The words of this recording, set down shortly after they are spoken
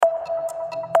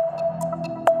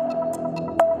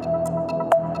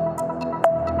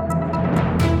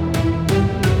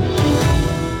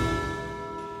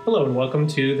and welcome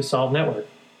to the Solve Network.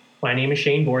 My name is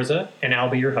Shane Borza, and I'll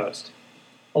be your host.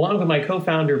 Along with my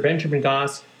co-founder, Benjamin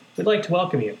Goss, we'd like to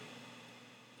welcome you.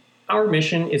 Our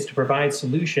mission is to provide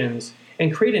solutions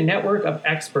and create a network of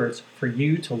experts for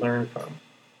you to learn from.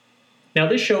 Now,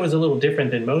 this show is a little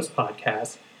different than most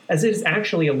podcasts, as it is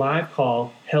actually a live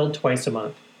call held twice a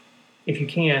month. If you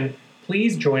can,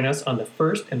 please join us on the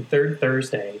first and third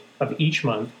Thursday of each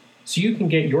month so you can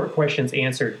get your questions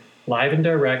answered live and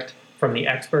direct from the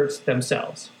experts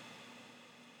themselves.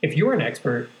 If you're an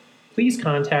expert, please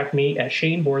contact me at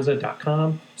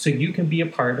shaneborza.com so you can be a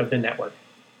part of the network.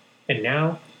 And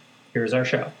now, here's our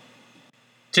show.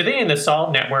 Today in the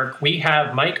Solve Network, we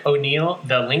have Mike O'Neill,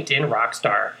 the LinkedIn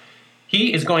rockstar.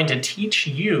 He is going to teach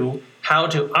you how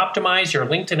to optimize your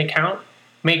LinkedIn account,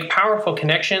 make powerful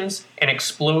connections, and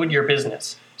explode your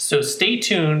business. So stay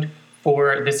tuned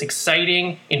for this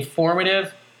exciting,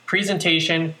 informative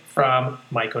presentation from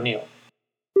Mike O'Neill.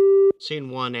 Scene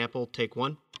one, Apple, take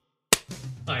one.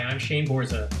 Hi, I'm Shane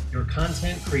Borza, your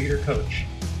content creator coach.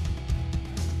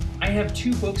 I have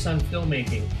 2 books on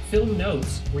filmmaking, Film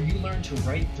Notes, where you learn to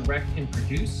write, direct, and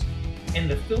produce, and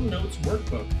the Film Notes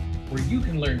Workbook, where you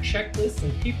can learn checklists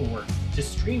and paperwork to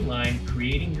streamline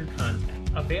creating your content.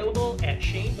 Available at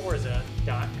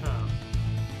shaneborza.com.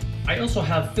 I also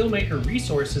have filmmaker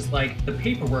resources like the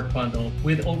Paperwork Bundle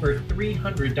with over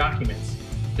 300 documents,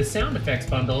 the Sound Effects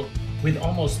Bundle with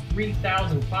almost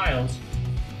 3,000 files,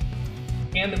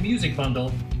 and the Music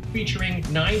Bundle featuring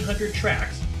 900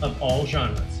 tracks of all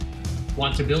genres.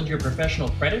 Want to build your professional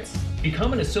credits?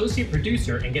 Become an associate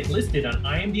producer and get listed on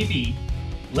IMDb.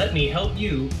 Let me help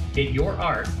you get your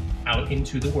art out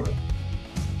into the world.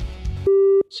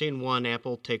 Scene one,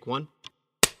 Apple, take one.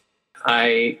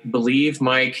 I believe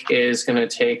Mike is going to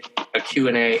take a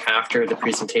Q&A after the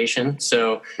presentation.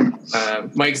 So,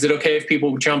 Mike, is it okay if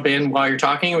people jump in while you're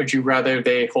talking, or would you rather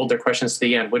they hold their questions to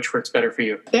the end? Which works better for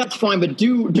you? That's fine, but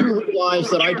do realize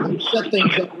that I do set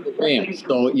things up in advance.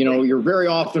 So, you're very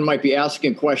often might be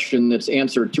asking a question that's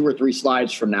answered 2 or 3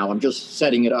 slides from now. I'm just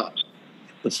setting it up.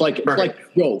 It's like a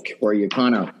joke where you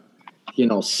kind of,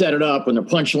 set it up and the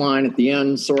punchline at the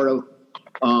end, sort of.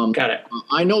 Got it.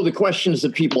 I know the questions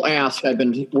that people ask. I've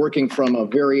been working from a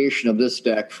variation of this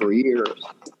deck for years.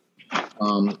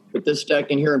 But this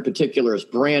deck in here in particular is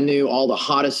brand new, all the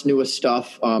hottest, newest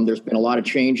stuff. There's been a lot of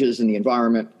changes in the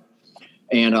environment,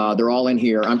 and they're all in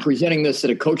here. I'm presenting this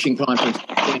at a coaching conference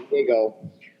in San Diego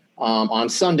on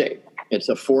Sunday. It's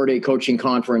a 4-day coaching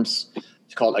conference.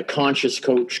 It's called A Conscious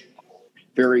Coach.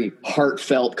 Very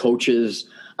heartfelt coaches.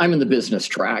 I'm in the business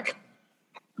track.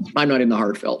 I'm not in the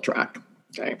heartfelt track.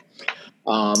 Okay.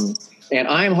 And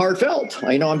I am heartfelt.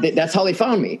 That's how they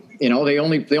found me. They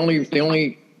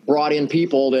only brought in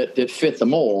people that fit the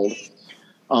mold.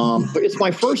 But it's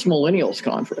my first millennials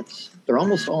conference. They're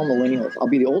almost all millennials. I'll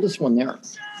be the oldest one there.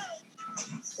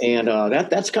 And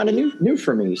that's kind of new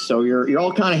for me. So you're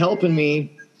all kind of helping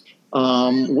me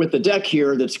with the deck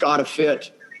here that's got to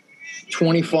fit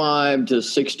 25 to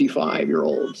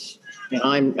 65-year-olds. And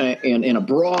I'm in a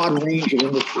broad range of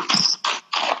industries.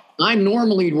 I'm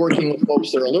normally working with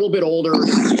folks that are a little bit older,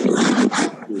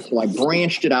 so I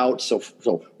branched it out. So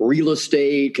real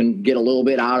estate can get a little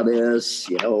bit out of this,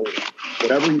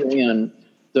 whatever you're in.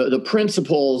 The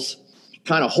principles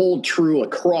kind of hold true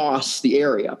across the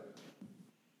area.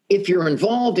 If you're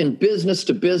involved in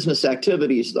business-to-business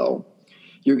activities, though,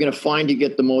 you're going to find you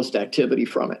get the most activity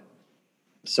from it.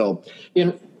 So,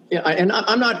 and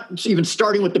I'm not even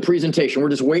starting with the presentation. We're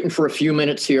just waiting for a few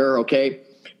minutes here, okay?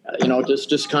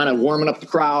 Just kind of warming up the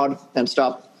crowd and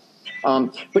stuff.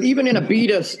 But even in a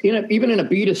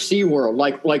B2C world,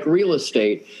 like real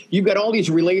estate, you've got all these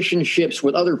relationships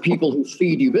with other people who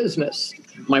feed you business.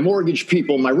 My mortgage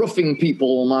people, my roofing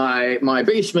people, my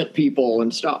basement people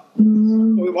and stuff.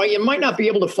 While you might not be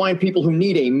able to find people who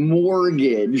need a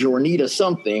mortgage or need a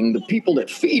something, the people that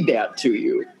feed that to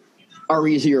you are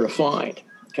easier to find.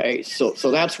 Okay, so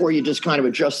that's where you just kind of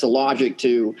adjust the logic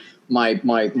to my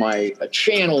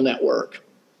channel network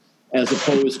as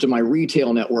opposed to my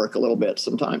retail network a little bit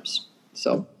sometimes.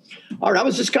 So, all right, I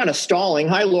was just kind of stalling.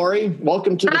 Hi, Lori.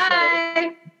 Welcome to the show.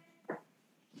 Hi.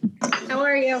 How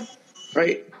are you?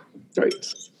 Great.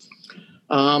 Todd's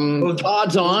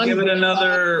on.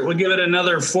 We'll give it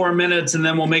another 4 minutes, and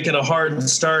then we'll make it a hard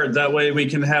start. That way we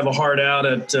can have a hard out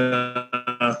at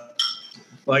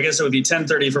well, I guess it would be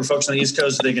 10:30 for folks on the East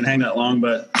Coast, so they can hang that long.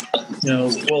 But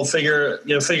we'll figure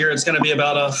it's going to be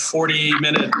about a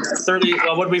 40-minute, 30.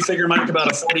 Well, what do we figure, Mike?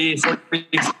 About a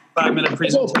 45-minute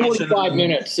presentation. 45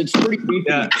 minutes. It's pretty deep.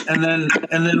 Yeah, and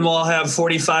then we'll have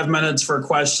 45 minutes for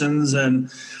questions, and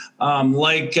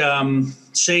Like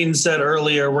Shane said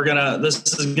earlier,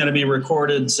 this is gonna be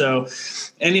recorded. So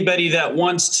anybody that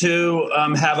wants to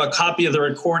have a copy of the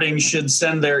recording should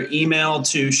send their email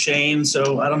to Shane.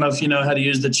 So I don't know if you know how to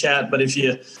use the chat, but if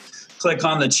you click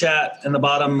on the chat in the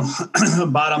bottom,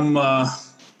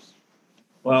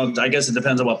 well, I guess it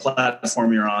depends on what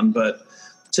platform you're on, but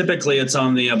typically it's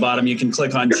on the bottom. You can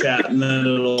click on chat and then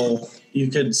you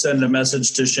could send a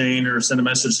message to Shane or send a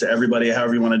message to everybody,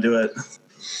 however you want to do it.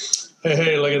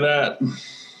 Hey, look at that.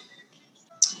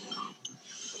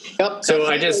 Yep. So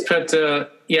I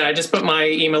just put my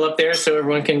email up there so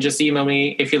everyone can just email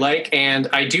me if you like. And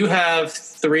I do have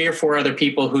 3 or 4 other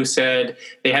people who said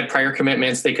they had prior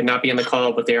commitments. They could not be on the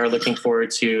call, but they are looking forward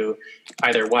to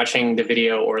either watching the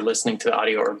video or listening to the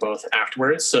audio or both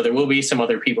afterwards. So there will be some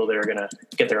other people that are going to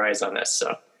get their eyes on this.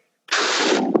 So.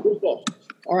 Cool.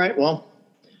 All right. Well,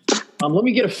 let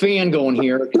me get a fan going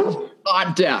here.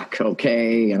 Hot deck,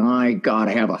 okay, and I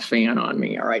gotta have a fan on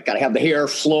me. All right, gotta have the hair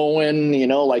flowing,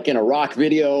 like in a rock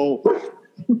video.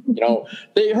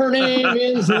 Her name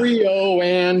is Rio,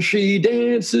 and she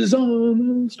dances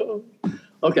on the stars.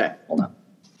 Okay, hold on.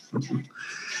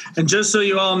 And just so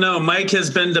you all know, Mike has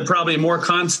been to probably more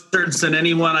concerts than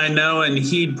anyone I know, and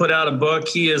he put out a book.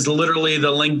 He is literally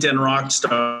the LinkedIn rock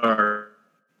star.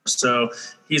 So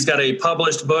he's got a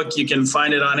published book. You can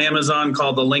find it on Amazon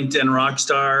called The LinkedIn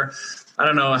Rockstar. I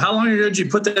don't know. How long ago did you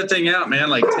put that thing out, man?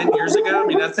 Like 10 years ago? I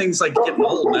mean, that thing's like getting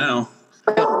old now.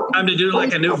 Time to do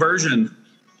like a new version.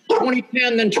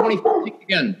 2010, then 2015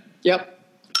 again. Yep.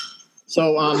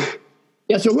 So,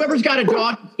 so whoever's got a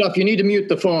dog and stuff, you need to mute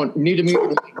the phone. You need to mute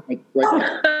the right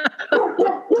there.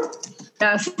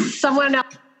 Yes, someone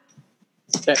else.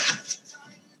 Okay.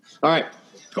 All right,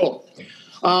 cool.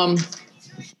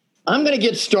 I'm going to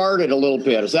get started a little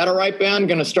bit. Is that all right, Ben?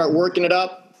 Going to start working it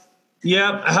up?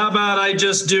 Yep. How about I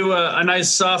just do a nice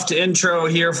soft intro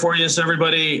here for you, so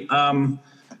everybody.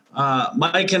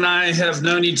 Mike and I have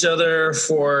known each other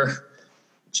for,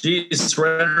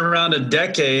 right around a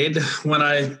decade when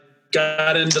I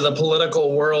got into the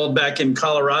political world back in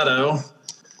Colorado.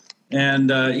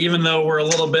 And even though we're a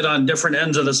little bit on different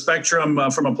ends of the spectrum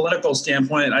from a political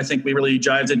standpoint, I think we really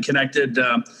jived and connected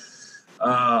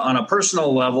on a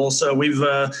personal level. So we've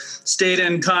stayed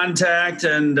in contact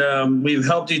and we've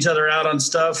helped each other out on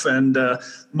stuff. And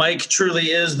Mike truly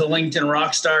is the LinkedIn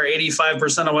rock star.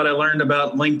 85% of what I learned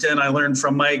about LinkedIn, I learned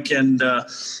from Mike and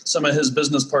some of his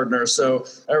business partners. So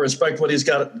I respect what he's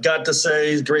got to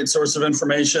say. He's a great source of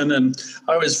information. And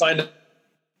I always find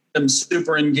him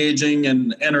super engaging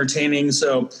and entertaining.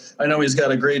 So I know he's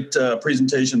got a great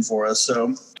presentation for us.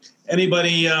 So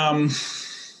anybody...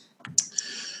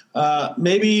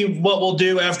 maybe what we'll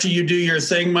do after you do your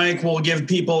thing, Mike, we'll give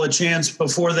people a chance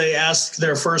before they ask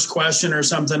their first question or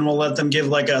something. We'll let them give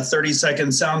like a 30-second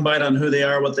soundbite on who they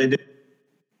are, what they do.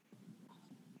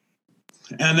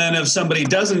 And then if somebody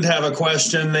doesn't have a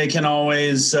question, they can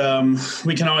always,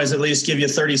 we can always at least give you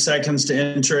 30 seconds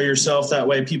to intro yourself. That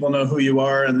way people know who you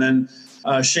are. And then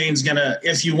Shane's gonna,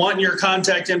 if you want your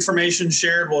contact information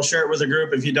shared, we'll share it with the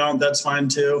group. If you don't, that's fine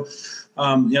too.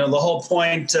 The whole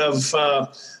point of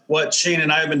what Shane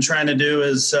and I have been trying to do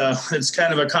is it's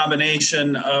kind of a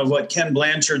combination of what Ken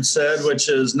Blanchard said, which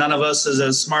is none of us is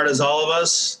as smart as all of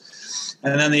us.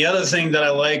 And then the other thing that I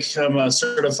like, I'm a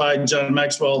certified John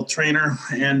Maxwell trainer,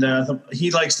 and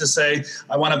he likes to say,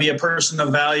 I want to be a person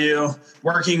of value,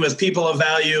 working with people of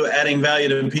value, adding value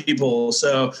to people.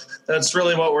 So that's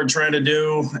really what we're trying to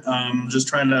do, just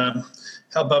trying to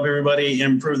help up everybody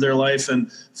improve their life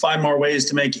and find more ways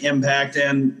to make impact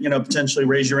and, potentially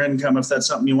raise your income if that's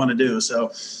something you want to do.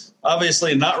 So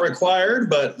obviously not required,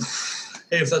 but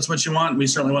hey, if that's what you want, we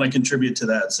certainly want to contribute to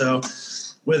that. So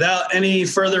without any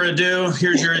further ado,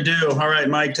 here's your ado. All right,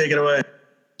 Mike, take it away.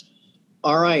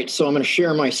 All right, so I'm going to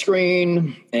share my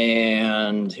screen,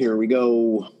 and here we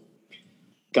go.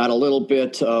 Got a little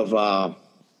bit of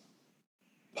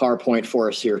PowerPoint for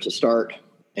us here to start.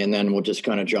 And then we'll just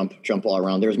kind of jump all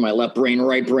around. There's my left brain,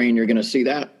 right brain. You're going to see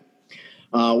that.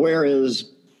 Where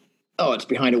is, it's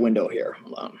behind a window here.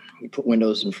 Hold on. We put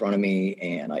windows in front of me,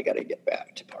 and I got to get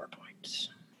back to PowerPoint.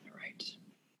 All right.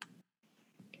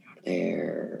 Get out of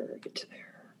there. Get to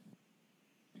there.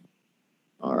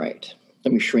 All right.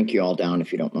 Let me shrink you all down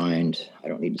if you don't mind. I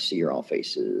don't need to see your all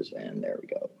faces. And there we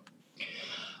go.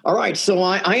 All right, so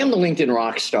I am the LinkedIn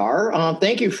rock star.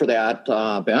 Thank you for that,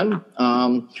 Ben.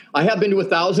 I have been to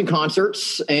 1,000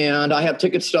 concerts, and I have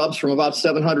ticket stubs from about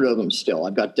 700 of them still.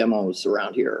 I've got demos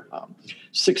around here.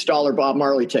 $6 Bob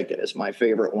Marley ticket is my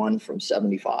favorite one from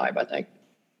 75, I think.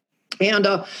 And,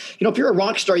 if you're a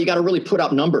rock star, you got to really put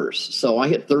up numbers. So I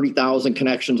hit 30,000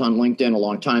 connections on LinkedIn a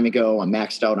long time ago. I'm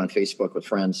maxed out on Facebook with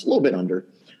friends, a little bit under.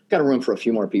 Got a room for a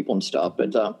few more people and stuff.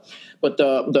 But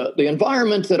the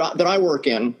environment that I work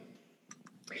in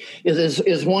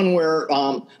is one where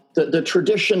the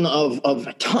tradition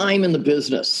of time in the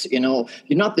business, you're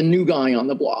not the new guy on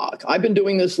the block. I've been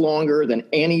doing this longer than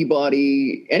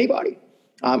anybody.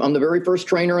 I'm the very first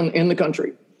trainer in the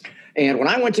country. And when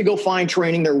I went to go find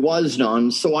training, there was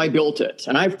none, so I built it.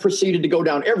 And I've proceeded to go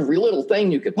down every little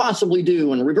thing you could possibly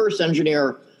do and reverse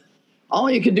engineer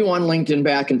all you could do on LinkedIn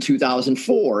back in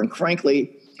 2004. And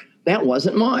frankly, that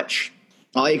wasn't much.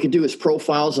 All you could do is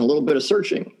profiles and a little bit of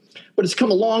searching. But it's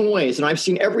come a long ways, and I've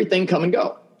seen everything come and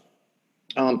go.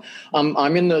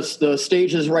 I'm in the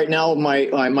stages right now of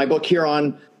my book here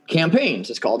on campaigns.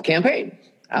 It's called Campaign,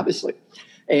 obviously.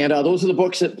 And those are the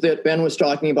books that Ben was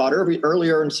talking about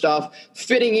earlier and stuff.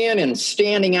 Fitting in and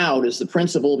standing out is the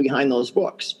principle behind those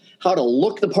books. How to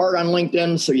look the part on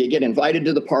LinkedIn so you get invited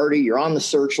to the party. You're on the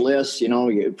search list,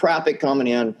 you have traffic coming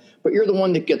in, but you're the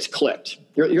one that gets clicked.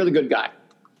 You're the good guy.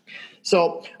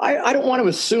 So I don't want to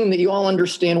assume that you all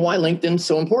understand why LinkedIn's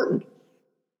so important.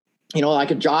 I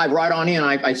could jive right on in.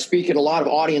 I speak at a lot of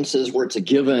audiences where it's a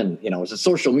given, it's a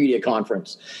social media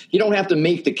conference. You don't have to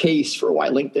make the case for why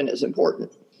LinkedIn is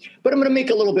important. But I'm going to make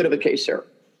a little bit of a case here.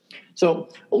 So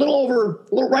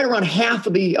right around half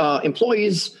of the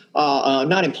employees,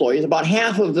 not employees, about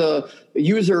half of the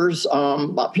users,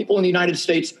 about people in the United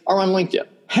States are on LinkedIn.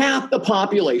 Half the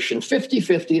population,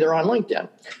 50-50, they're on LinkedIn.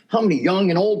 How many young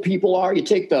and old people are? You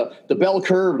take the bell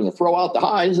curve and you throw out the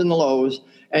highs and the lows,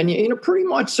 and you're pretty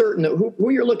much certain that who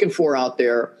you're looking for out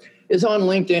there is on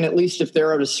LinkedIn, at least if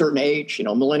they're at a certain age,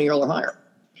 millennial or higher.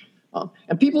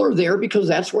 And people are there because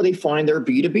that's where they find their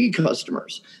B2B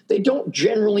customers. They don't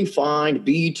generally find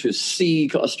B2C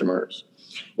customers.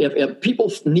 If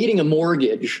people needing a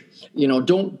mortgage,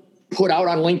 don't put out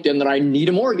on LinkedIn that I need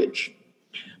a mortgage.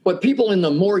 But people in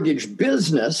the mortgage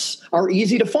business are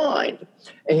easy to find,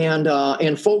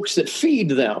 and folks that feed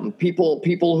them, people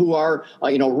who are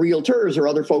realtors or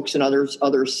other folks in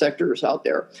other sectors out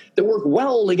there that work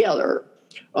well together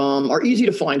are easy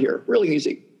to find here, really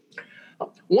easy.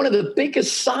 One of the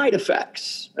biggest side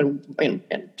effects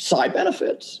and side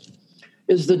benefits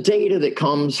is the data that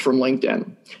comes from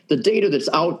LinkedIn. The data that's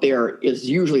out there is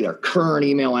usually their current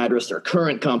email address, their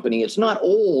current company. It's not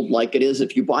old like it is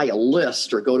if you buy a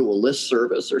list or go to a list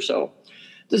service or so.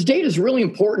 This data is really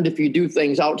important if you do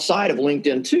things outside of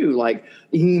LinkedIn too, like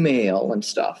email and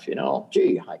stuff.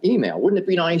 Email. Wouldn't it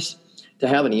be nice to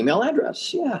have an email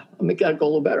address? Yeah, I'll make that go a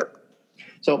little better.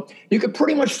 So you could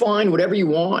pretty much find whatever you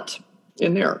want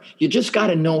in there. You just got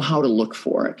to know how to look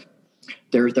for it.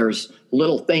 There's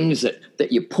little things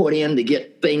that you put in to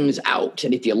get things out.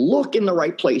 And if you look in the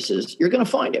right places, you're going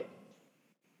to find it.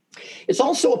 It's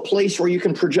also a place where you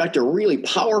can project a really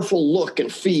powerful look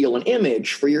and feel and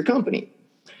image for your company.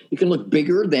 You can look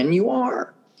bigger than you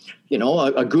are.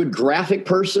 A good graphic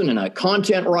person and a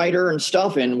content writer and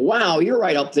stuff. And wow, you're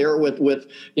right up there with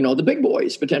the big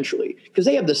boys potentially, because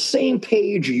they have the same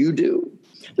page you do.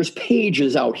 There's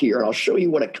pages out here. I'll show you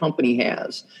what a company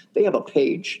has. They have a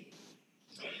page.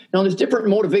 Now, there's different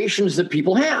motivations that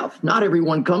people have. Not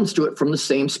everyone comes to it from the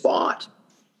same spot.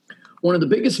 One of the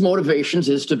biggest motivations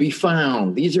is to be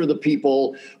found. These are the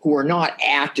people who are not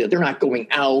active. They're not going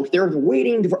out. They're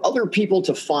waiting for other people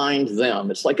to find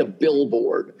them. It's like a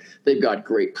billboard. They've got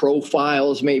great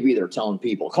profiles. Maybe they're telling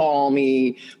people, call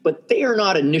me, but they are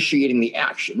not initiating the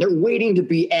action. They're waiting to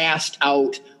be asked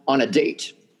out on a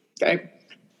date. Okay?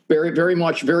 Very, very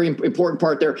much, very important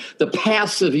part there. The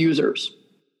passive users,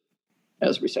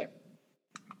 as we say.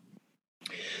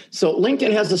 So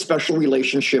LinkedIn has a special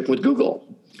relationship with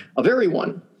Google, a very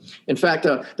one. In fact,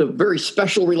 the very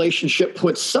special relationship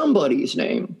puts somebody's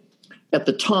name at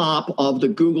the top of the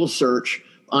Google search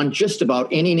on just about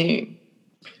any name.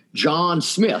 John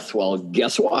Smith. Well,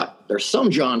 guess what? There's some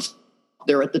Johns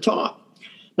there at the top.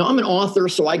 Now, I'm an author,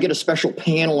 so I get a special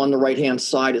panel on the right-hand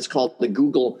side. It's called the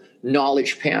Google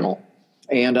Knowledge Panel.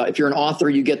 And if you're an author,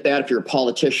 you get that. If you're a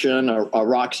politician or a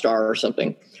rock star or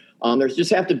something, there's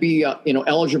just have to be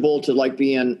eligible to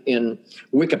be in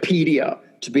Wikipedia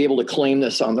to be able to claim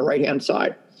this on the right-hand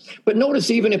side. But notice,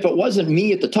 even if it wasn't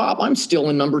me at the top, I'm still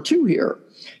in number 2 here.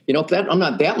 If I'm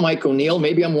not that Mike O'Neill,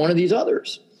 maybe I'm one of these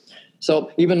others.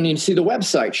 So even you see the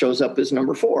website shows up as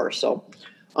number 4. So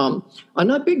I'm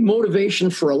not big motivation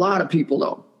for a lot of people,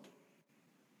 though.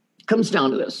 It comes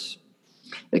down to this.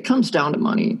 It comes down to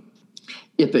money.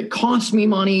 If it costs me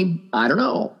money, I don't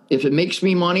know. If it makes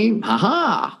me money,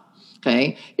 ha-ha.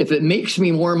 Okay. If it makes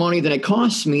me more money than it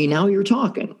costs me, now you're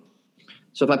talking.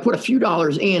 So if I put a few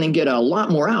dollars in and get a lot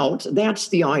more out, that's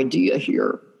the idea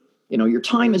here. Your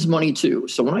time is money too.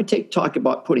 So when I talk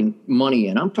about putting money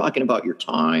in, I'm talking about your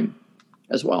time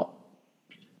as well.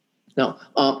 Now,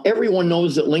 everyone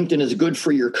knows that LinkedIn is good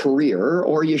for your career,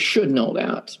 or you should know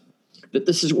that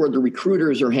this is where the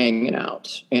recruiters are hanging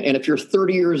out. And if you're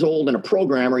 30 years old and a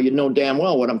programmer, you know damn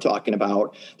well what I'm talking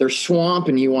about. They're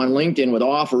swamping you on LinkedIn with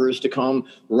offers to come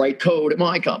write code at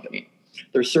my company.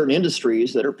 There's certain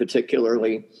industries that are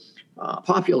particularly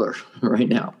popular right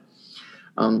now.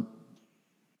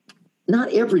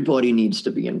 Not everybody needs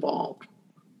to be involved.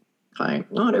 Okay?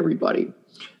 Not everybody.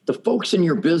 The folks in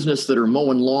your business that are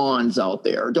mowing lawns out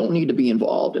there don't need to be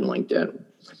involved in LinkedIn.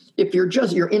 If you're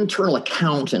just your internal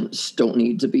accountants don't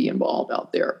need to be involved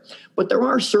out there. But there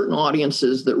are certain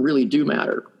audiences that really do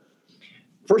matter.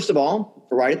 First of all,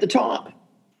 right at the top.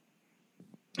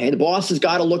 Hey, the boss has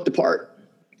got to look the part.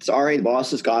 Sorry, the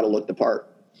boss has got to look the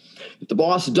part. If the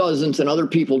boss doesn't and other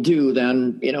people do,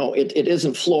 then it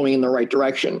isn't flowing in the right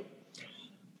direction.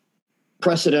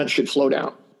 Precedent should flow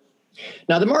down.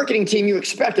 Now, the marketing team, you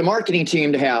expect a marketing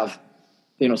team to have,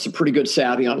 some pretty good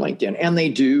savvy on LinkedIn, and they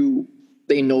do.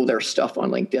 They know their stuff on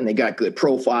LinkedIn. They got good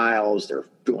profiles. They're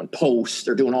doing posts.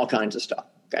 They're doing all kinds of stuff.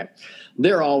 Okay,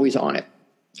 they're always on it.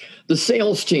 The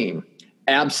sales team,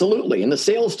 absolutely, and the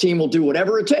sales team will do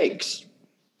whatever it takes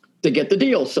to get the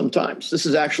deal. Sometimes this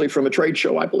is actually from a trade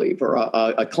show, I believe, or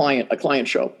a client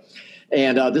show.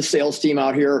 And this sales team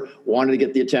out here wanted to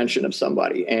get the attention of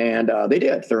somebody, and they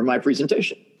did. They're in my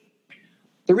presentation.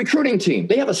 The recruiting team,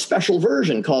 they have a special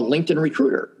version called LinkedIn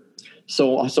Recruiter.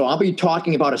 So I'll be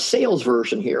talking about a sales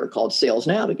version here called Sales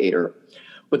Navigator,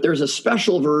 but there's a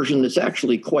special version that's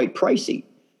actually quite pricey,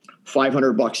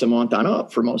 $500 a month on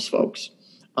up for most folks,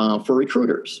 for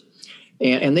recruiters,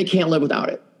 and they can't live without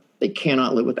it. They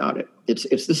cannot live without it. This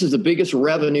is the biggest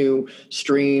revenue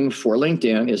stream for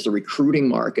LinkedIn is the recruiting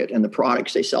market and the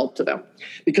products they sell to them,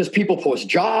 because people post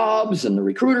jobs and the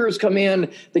recruiters come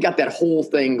in. They got that whole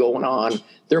thing going on.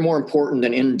 They're more important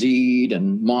than Indeed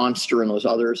and Monster and those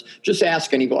others. Just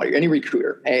ask anybody, any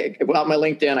recruiter. Hey, without my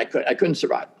LinkedIn, I couldn't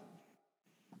survive.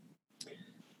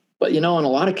 But in a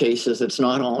lot of cases, it's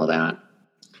not all of that.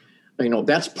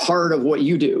 That's part of what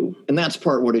you do, and that's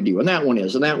part what I do, and that one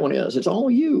is, and that one is. It's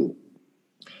all you.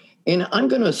 And I'm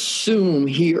going to assume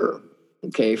here,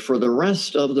 okay, for the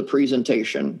rest of the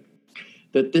presentation,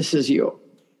 that this is you,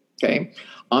 okay?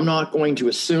 I'm not going to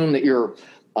assume that you're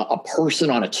a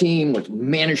person on a team with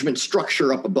management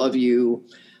structure up above you.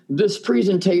 This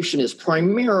presentation is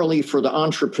primarily for the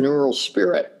entrepreneurial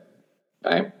spirit,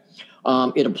 okay?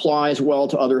 It applies well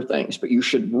to other things, but you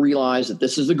should realize that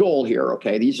this is the goal here,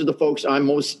 okay? These are the folks I'm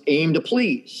most aimed to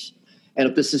please. And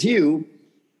if this is you,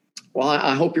 well,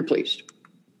 I hope you're pleased.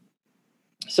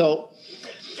 So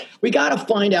we got to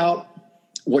find out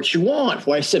what you want.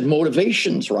 Well, I said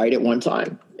motivations, right, at one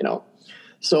time,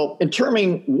 So in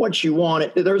determining what you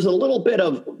want, there's a little bit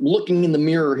of looking in the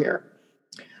mirror here.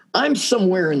 I'm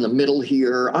somewhere in the middle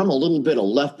here. I'm a little bit of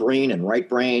left brain and right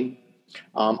brain.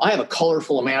 I have a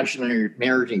colorful imaginary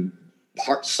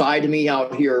side to me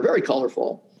out here, very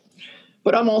colorful.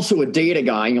 But I'm also a data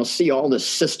guy, and you'll see all this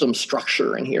system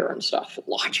structure in here and stuff,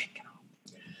 logic.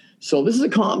 So this is a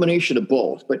combination of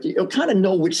both, but you'll kind of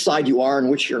know which side you are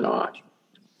and which you're not.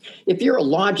 If you're a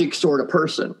logic sort of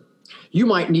person, you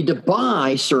might need to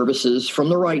buy services from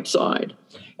the right side.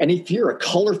 And if you're a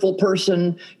colorful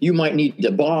person, you might need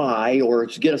to buy or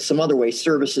get some other way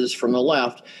services from the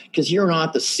left, because you're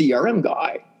not the CRM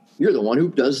guy. You're the one who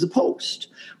does the post.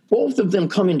 Both of them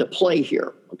come into play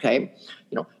here, okay?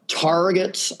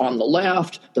 Targets on the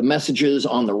left, the messages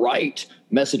on the right.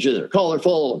 Messages are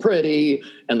colorful and pretty,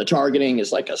 and the targeting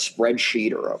is like a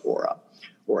spreadsheet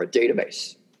or a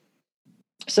database.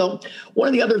 So one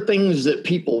of the other things that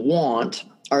people want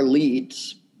are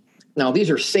leads. Now, these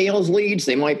are sales leads.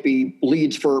 They might be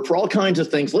leads for all kinds of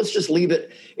things. Let's just leave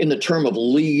it in the term of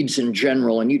leads in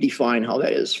general, and you define how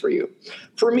that is for you.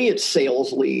 For me, it's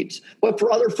sales leads. But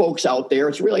for other folks out there,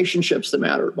 it's relationships that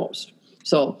matter most.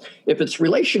 So if it's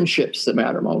relationships that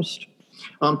matter most,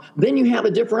 then you have a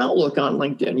different outlook on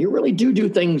LinkedIn. You really do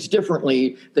things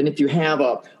differently than if you have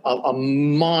a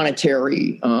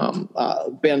monetary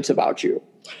bent about you.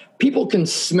 People can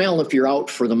smell if you're out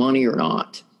for the money or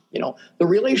not. The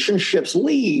relationships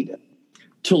lead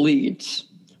to leads,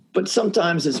 but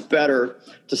sometimes it's better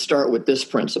to start with this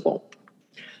principle.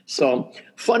 So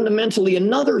fundamentally,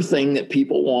 another thing that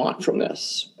people want from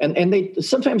this, and they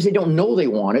sometimes they don't know they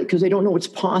want it because they don't know it's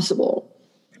possible,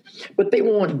 but they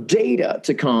want data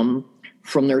to come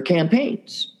from their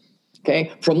campaigns.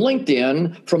 Okay, from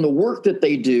LinkedIn, from the work that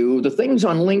they do, the things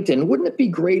on LinkedIn, wouldn't it be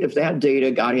great if that data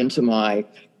got into my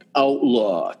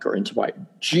Outlook or into my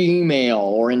Gmail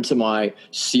or into my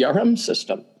CRM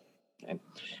system? Okay?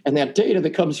 And that data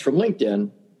that comes from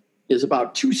LinkedIn is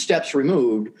about 2 steps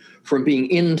removed from being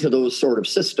into those sort of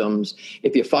systems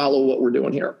if you follow what we're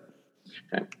doing here.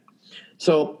 Okay?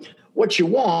 So what you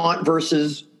want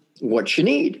versus what you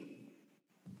need.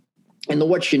 And the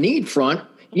what you need front,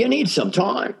 you need some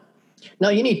time. Now,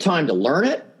 you need time to learn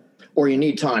it, or you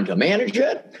need time to manage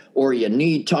it, or you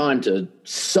need time to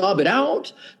sub it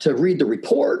out, to read the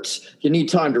reports. You need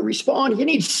time to respond. You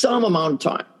need some amount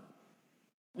of time.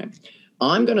 Okay.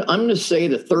 I'm gonna say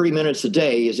that 30 minutes a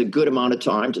day is a good amount of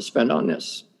time to spend on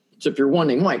this. So if you're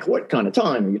wondering, Mike, what kind of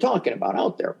time are you talking about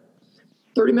out there?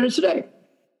 30 minutes a day.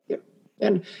 Yeah.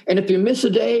 And if you miss a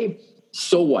day,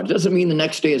 so what? It doesn't mean the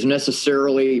next day is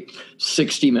necessarily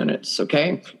 60 minutes,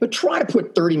 okay? But try to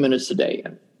put 30 minutes a day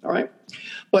in, all right?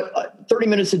 But 30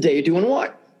 minutes a day doing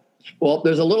what? Well,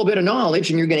 there's a little bit of knowledge,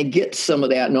 and you're going to get some of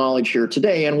that knowledge here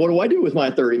today. And what do I do with my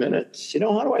 30 minutes?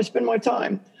 How do I spend my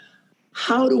time?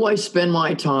 How do I spend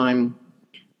my time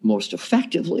most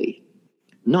effectively?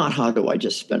 Not how do I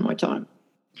just spend my time?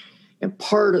 And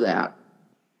part of that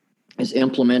is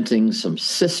implementing some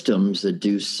systems that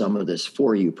do some of this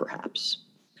for you, perhaps.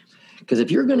 Because if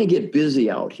you're going to get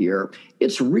busy out here,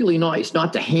 it's really nice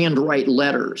not to handwrite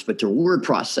letters, but to word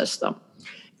process them.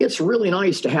 It's really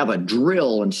nice to have a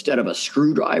drill instead of a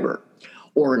screwdriver,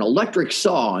 or an electric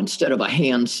saw instead of a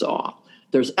hand saw.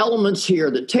 There's elements here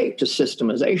that take to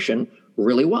systemization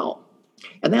really well.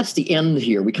 And that's the end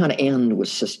here. We kind of end with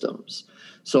systems.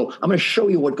 So I'm going to show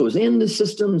you what goes into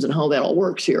systems and how that all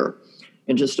works here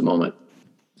in just a moment.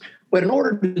 But in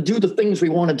order to do the things we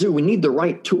want to do, we need the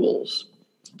right tools.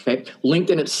 Okay,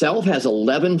 LinkedIn itself has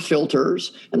 11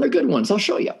 filters, and they're good ones. I'll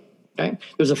show you. Okay,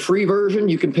 there's a free version.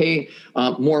 You can pay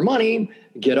more money,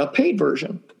 get a paid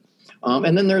version.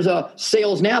 And then there's a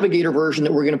Sales Navigator version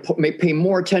that we're going to pay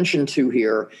more attention to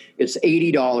here. It's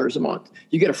 $80 a month.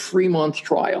 You get a free month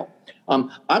trial.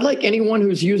 I'd like anyone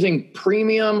who's using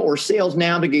Premium or Sales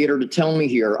Navigator to tell me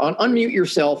here. Unmute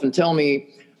yourself and tell me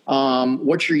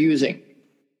what you're using.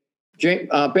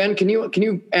 Ben, can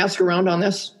you ask around on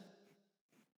this?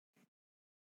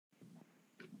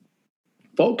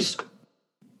 Folks?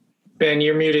 Ben,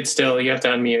 you're muted still. You have to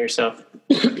unmute yourself.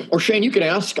 Or Shane, you can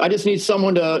ask. I just need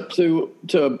someone to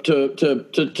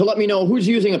let me know who's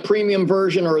using a premium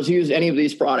version or has used any of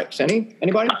these products.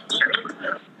 Anybody?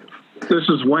 This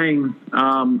is Wayne.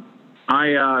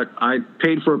 I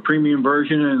paid for a premium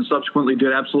version and subsequently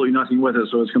did absolutely nothing with it,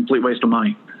 so it's a complete waste of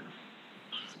money.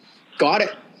 Got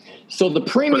it. So the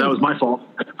premium. But that was my fault.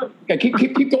 Okay,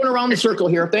 keep going around the circle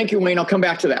here. Thank you, Wayne. I'll come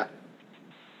back to that.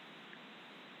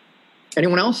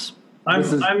 Anyone else?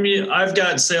 I've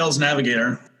got Sales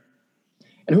Navigator.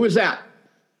 And who is that?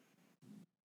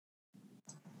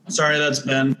 Sorry, that's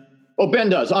Ben. Oh, Ben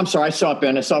does. I'm sorry. I saw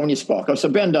Ben. I saw when you spoke. Oh, so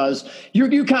Ben does.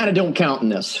 You kind of don't count in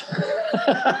this.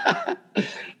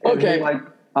 Okay.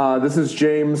 This is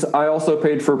James. I also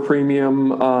paid for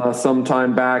premium some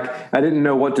time back. I didn't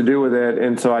know what to do with it,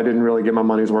 and so I didn't really get my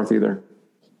money's worth either.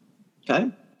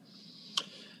 Okay.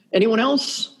 Anyone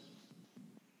else?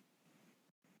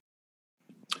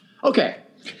 Okay.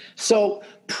 So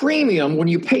premium, when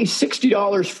you pay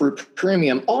 $60 for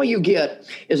premium, all you get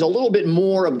is a little bit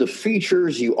more of the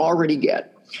features you already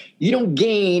get. You don't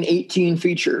gain 18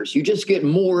 features. You just get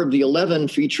more of the 11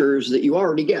 features that you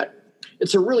already get.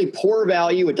 It's a really poor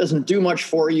value. It doesn't do much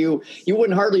for you. You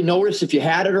wouldn't hardly notice if you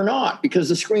had it or not because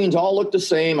the screens all look the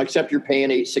same except you're paying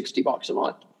 $60 a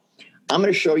month. I'm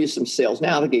going to show you some Sales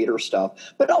Navigator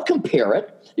stuff, but I'll compare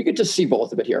it. You get to see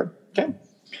both of it here. Okay.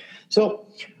 So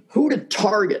who to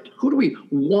target? Who do we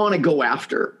want to go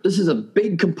after? This is a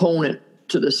big component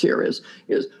to this here is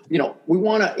we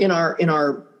want to in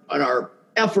our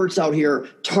efforts out here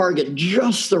target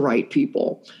just the right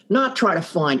people, not try to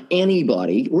find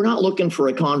anybody. We're not looking for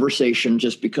a conversation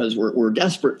just because we're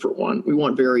desperate for one. We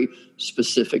want very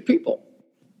specific people.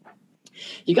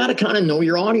 You got to kind of know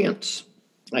your audience.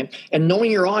 Right? And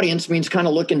knowing your audience means kind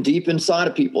of looking deep inside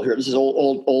of people here. This is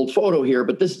old photo here,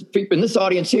 but in this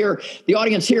audience here, the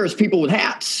audience here is people with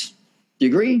hats. Do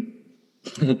you agree?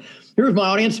 Here's my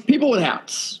audience, people with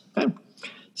hats. Okay.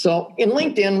 So in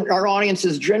LinkedIn, our audience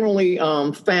is generally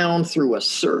found through a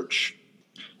search.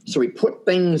 So we put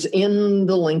things in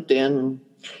the LinkedIn,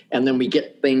 and then we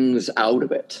get things out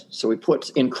of it. So we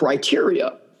put in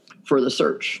criteria for the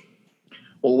search.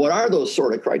 Well, what are those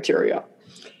sort of criteria?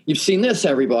 You've seen this,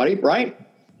 everybody, right?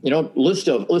 List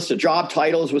of job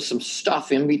titles with some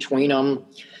stuff in between them.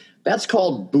 That's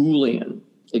called Boolean.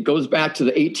 It goes back to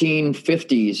the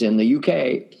 1850s in the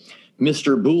UK.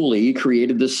 Mr. Booley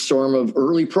created this form of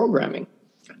early programming.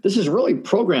 This is really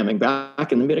programming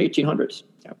back in the mid-1800s.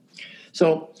 Yeah.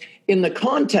 So in the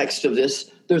context of this,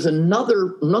 there's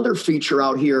another feature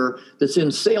out here that's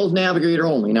in Sales Navigator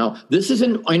only. Now, this is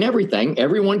in everything.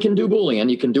 Everyone can do Boolean.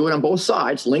 You can do it on both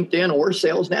sides, LinkedIn or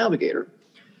Sales Navigator.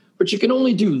 But you can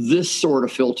only do this sort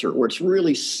of filter where it's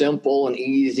really simple and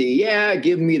easy. Yeah,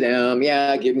 give me them.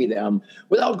 Yeah, give me them.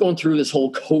 Without going through this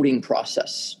whole coding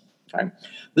process. Okay.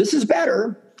 This is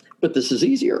better, but this is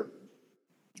easier.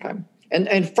 Okay.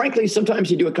 And frankly,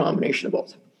 sometimes you do a combination of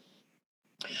both.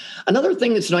 Another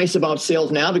thing that's nice about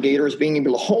Sales Navigator is being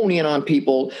able to hone in on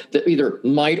people that either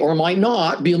might or might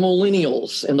not be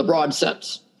millennials in the broad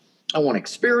sense. I want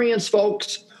experienced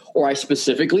folks, or I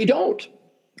specifically don't.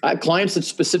 I have clients that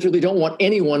specifically don't want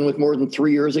anyone with more than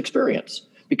 3 years experience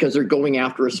because they're going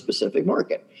after a specific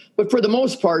market. But for the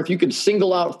most part, if you could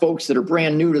single out folks that are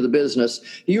brand new to the business,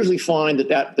 you usually find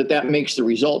that makes the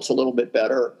results a little bit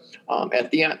better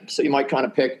at the end. So you might kind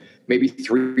of pick maybe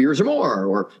 3 years or more,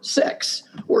 or 6,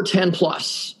 or 10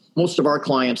 plus. Most of our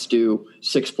clients do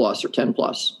 6 plus or 10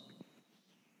 plus.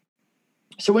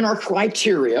 So in our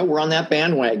criteria, we're on that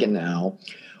bandwagon now.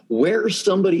 Where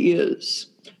somebody is,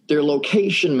 their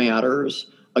location matters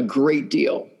a great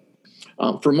deal.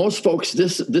 For most folks,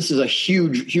 this is a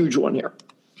huge one here.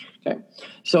 Okay,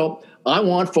 so I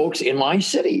want folks in my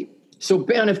city. So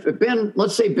Ben,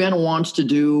 let's say Ben wants to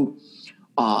do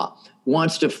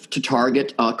to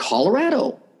target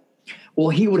Colorado. Well,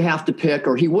 he would have to pick,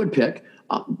 or he would pick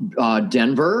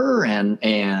Denver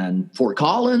and Fort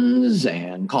Collins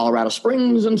and Colorado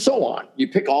Springs and so on. You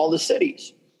pick all the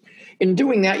cities. In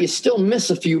doing that, you still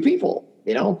miss a few people.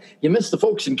 You know, you miss the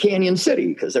folks in Canyon City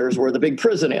because there's where the big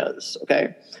prison is.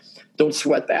 Okay, don't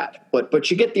sweat that. But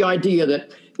you get the idea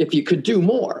that if you could do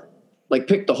more, like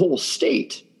pick the whole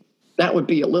state, that would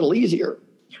be a little easier.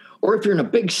 Or if you're in a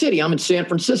big city, I'm in San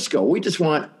Francisco, we just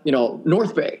want,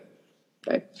 North Bay.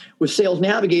 Okay. With Sales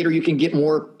Navigator, you can get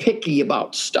more picky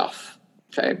about stuff.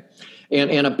 Okay.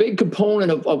 And a big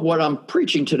component of what I'm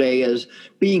preaching today is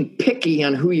being picky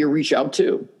on who you reach out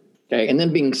to. Okay. And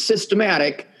then being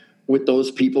systematic with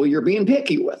those people you're being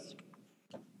picky with.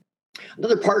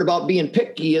 Another part about being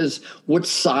picky is what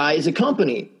size of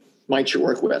company might you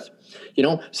work with.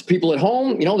 So people at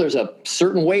home, there's a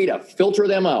certain way to filter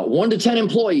them out. 1 to 10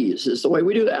 employees is the way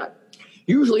we do that.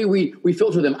 Usually we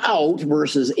filter them out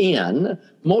versus in.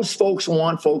 Most folks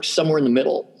want folks somewhere in the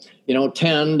middle,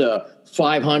 10 to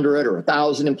 500 or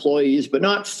 1,000 employees, but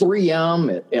not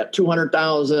 3M at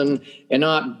 200,000 and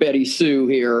not Betty Sue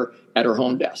here at her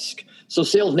home desk. So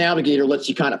Sales Navigator lets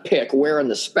you kind of pick where in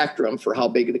the spectrum for how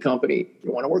big of the company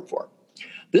you want to work for.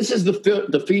 This is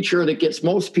the feature that gets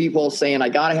most people saying, I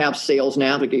got to have Sales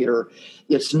Navigator.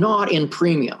 It's not in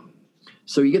premium.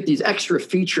 So you get these extra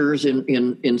features in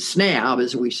SNAV,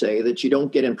 as we say, that you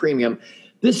don't get in premium.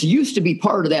 This used to be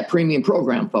part of that premium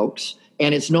program, folks,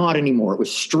 and it's not anymore. It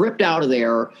was stripped out of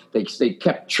there. They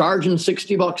kept charging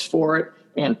 $60 for it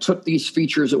and took these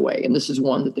features away. And this is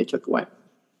one that they took away.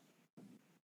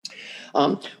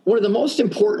 One of the most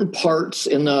important parts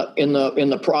in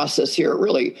the process here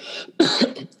really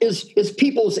is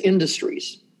people's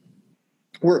industries.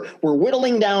 We're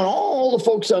whittling down all the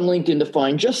folks on LinkedIn to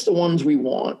find just the ones we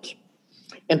want.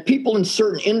 And people in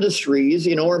certain industries,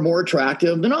 are more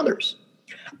attractive than others.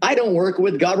 I don't work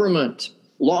with government.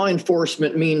 Law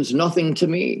enforcement means nothing to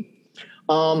me.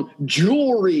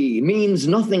 Jewelry means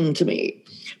nothing to me.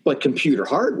 But computer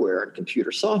hardware and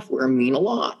computer software mean a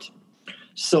lot.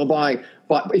 So but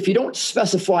if you don't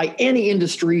specify any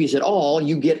industries at all,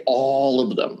 you get all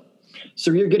of them.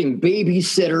 So you're getting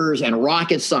babysitters and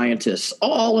rocket scientists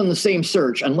all in the same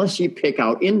search unless you pick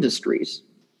out industries.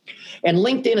 And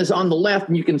LinkedIn is on the left,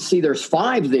 and you can see there's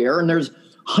 5 there, and there's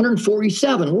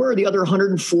 147. Where are the other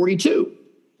 142?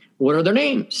 What are their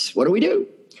names? What do we do?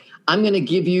 I'm going to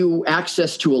give you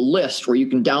access to a list where you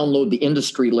can download the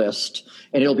industry list,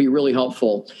 and it'll be really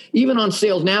helpful. Even on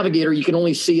Sales Navigator, you can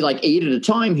only see like 8 at a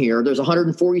time here. There's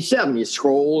 147. You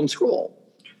scroll and scroll.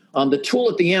 The tool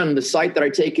at the end, the site that I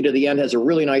take you to the end, has a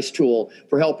really nice tool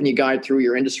for helping you guide through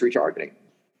your industry targeting.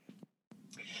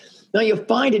 Now, you'll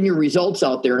find in your results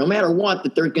out there, no matter what,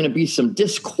 that there's going to be some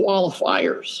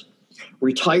disqualifiers.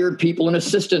 Retired people and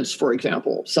assistants, for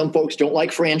example. Some folks don't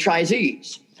like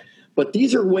franchisees. But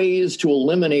these are ways to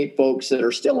eliminate folks that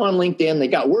are still on LinkedIn. They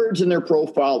got words in their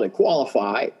profile that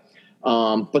qualify,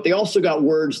 but they also got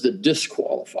words that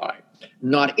disqualify.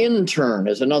 Not intern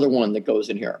is another one that goes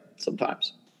in here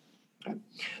sometimes. Okay.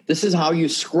 This is how you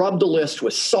scrub the list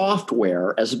with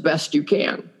software as best you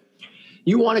can.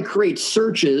 You want to create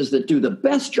searches that do the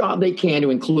best job they can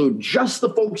to include just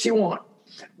the folks you want.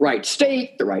 Right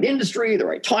state, the right industry, the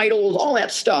right titles, all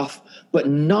that stuff, but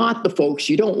not the folks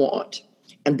you don't want.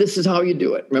 And this is how you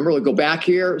do it. Remember, we'll go back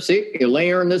here. See, you're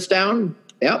layering this down.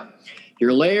 Yep.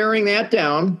 You're layering that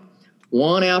down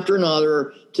one after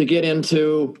another to get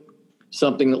into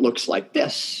something that looks like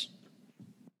this.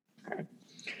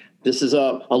 This is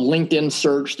a LinkedIn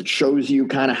search that shows you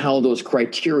kind of how those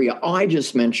criteria I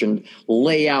just mentioned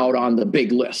lay out on the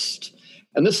big list.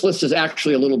 And this list is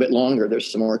actually a little bit longer.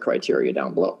 There's some more criteria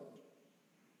down below.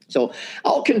 So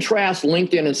I'll contrast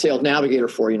LinkedIn and Sales Navigator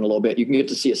for you in a little bit. You can get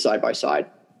to see it side by side.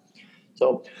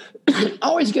 So I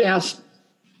always get asked,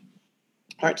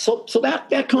 all right, so that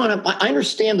kind of, I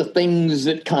understand the things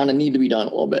that kind of need to be done a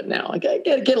little bit now. I get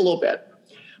a little bit.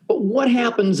 But what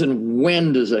happens and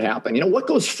when does it happen? You know, what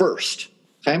goes first?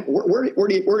 Okay, where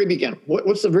do you begin?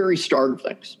 What's the very start of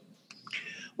things?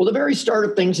 Well, the very start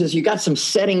of things is you got some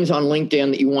settings on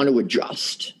LinkedIn that you want to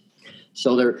adjust.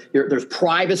 So there's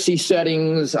privacy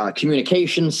settings,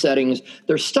 communication settings.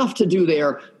 There's stuff to do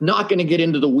there. Not going to get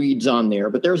into the weeds on there,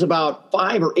 but there's about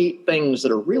 5 or 8 things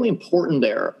that are really important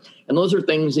there. And those are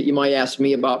things that you might ask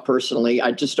me about personally.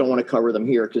 I just don't want to cover them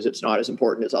here because it's not as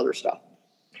important as other stuff.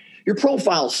 Your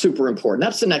profile is super important.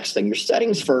 That's the next thing. Your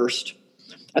settings first,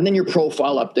 and then your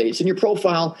profile updates. And your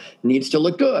profile needs to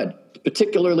look good,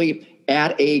 particularly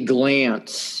at a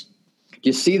glance.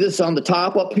 You see this on the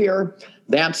top up here?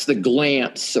 That's the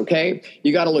glance, okay?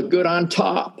 You got to look good on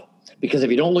top, because if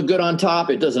you don't look good on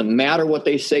top, it doesn't matter what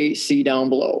they see down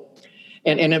below.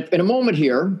 And in a moment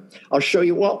here, I'll show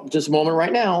you, well, just a moment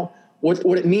right now,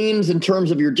 what it means in terms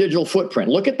of your digital footprint.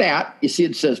 Look at that. You see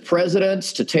it says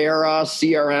Presidents, Statera,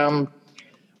 CRM.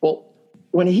 Well,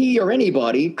 when he or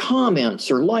anybody comments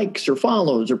or likes or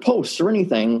follows or posts or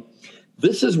anything,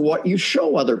 this is what you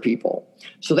show other people.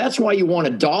 So that's why you want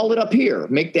to doll it up here.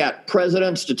 Make that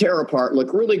Presidents, Statera part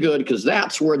look really good, because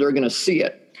that's where they're going to see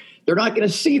it. They're not going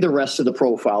to see the rest of the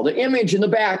profile. The image in the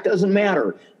back doesn't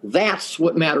matter. That's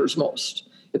what matters most.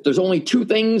 If there's only 2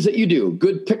 things that you do,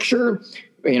 good picture,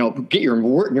 you know, get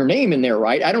your name in there,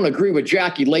 right? I don't agree with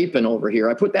Jackie Lapin over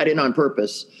here. I put that in on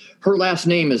purpose. Her last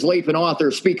name is Lapin, author,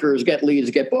 speakers, get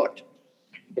leads, get booked.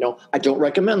 You know, I don't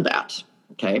recommend that,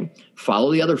 okay?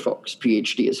 Follow the other folks.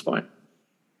 PhD is fine.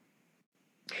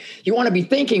 You want to be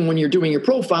thinking when you're doing your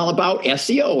profile about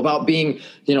SEO, about being,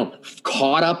 you know,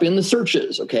 caught up in the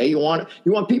searches, okay? You want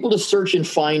people to search and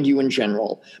find you in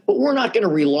general. But we're not going to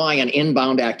rely on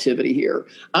inbound activity here.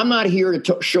 I'm not here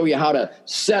to show you how to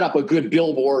set up a good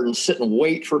billboard and sit and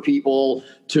wait for people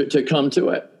to come to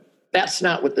it. That's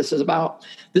not what this is about.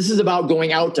 This is about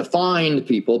going out to find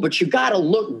people, but you got to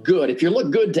look good. If you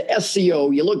look good to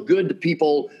SEO, you look good to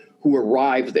people who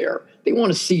arrive there. They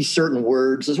want to see certain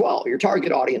words as well. Your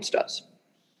target audience does.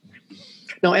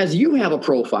 Now, as you have a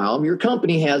profile, your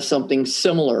company has something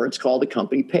similar. It's called a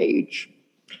company page,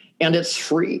 and it's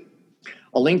free.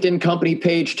 A LinkedIn company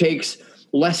page takes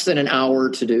less than an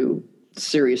hour to do.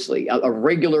 Seriously, a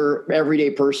regular, everyday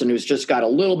person who's just got a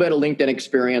little bit of LinkedIn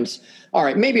experience, all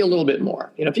right, maybe a little bit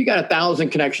more. You know, if you got 1,000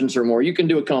 connections or more, you can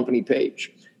do a company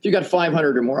page. If you got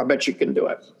 500 or more, I bet you can do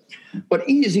it. But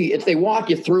easy, if they walk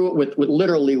you through it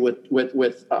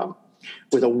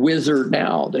with a wizard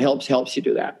now that helps you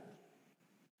do that.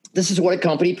 This is what a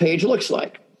company page looks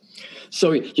like.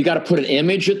 So you got to put an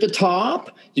image at the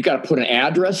top. You got to put an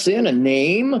address in, a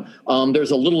name.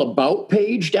 There's a little about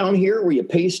page down here where you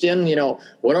paste in, you know,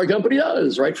 what our company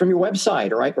does right from your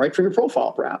website, or right from your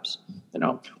profile, perhaps. You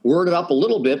know, word it up a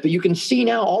little bit, but you can see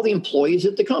now all the employees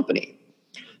at the company.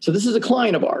 So this is a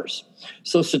client of ours.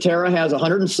 So Statera has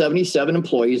 177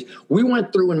 employees. We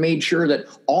went through and made sure that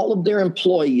all of their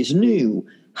employees knew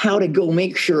how to go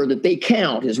make sure that they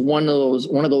count as one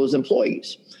of those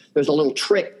employees. There's a little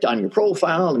trick on your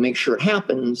profile to make sure it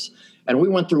happens. And we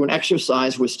went through an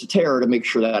exercise with Statera to make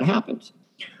sure that happens.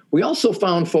 We also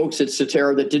found folks at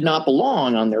Statera that did not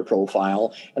belong on their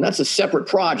profile, and that's a separate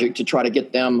project to try to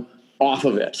get them off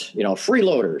of it. You know,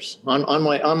 freeloaders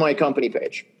on my company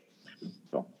page.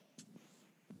 So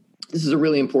this is a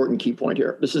really important key point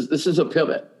here. This is a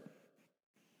pivot.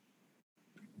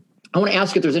 I want to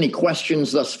ask if there's any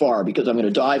questions thus far, because I'm going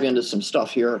to dive into some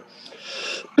stuff here.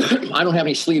 I don't have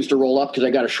any sleeves to roll up because I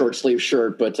got a short sleeve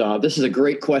shirt, but this is a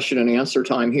great question and answer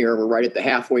time here. We're right at the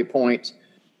halfway point,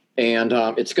 and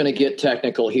it's going to get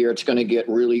technical here. It's going to get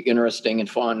really interesting and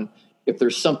fun. If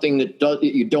there's something that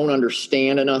you don't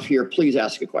understand enough here, please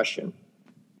ask a question.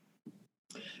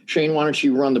 Shane, why don't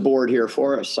you run the board here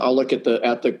for us? I'll look at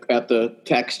the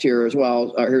text here as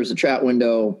well. Here's the chat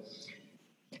window.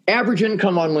 Average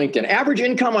income on LinkedIn. Average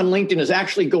income on LinkedIn is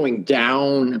actually going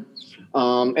down.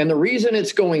 And the reason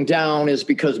it's going down is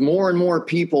because more and more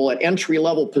people at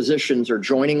entry-level positions are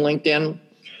joining LinkedIn,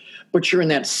 but you're in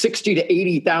that $60,000 to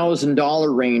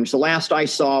 $80,000 range. The last I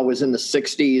saw was in the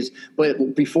 60s,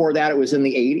 but before that it was in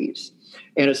the 80s.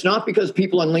 And it's not because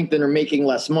people on LinkedIn are making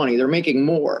less money. They're making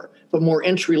more, but more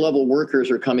entry-level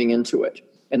workers are coming into it.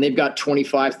 And they've got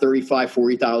 $25,000,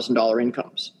 $35,000, $40,000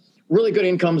 incomes. Really good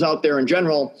incomes out there in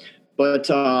general. But,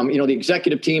 the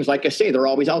executive teams, like I say, they're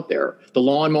always out there. The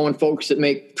lawn mowing folks that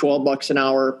make $12 an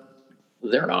hour,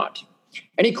 they're not.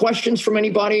 Any questions from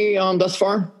anybody thus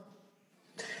far?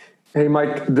 Hey,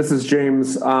 Mike, this is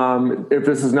James. If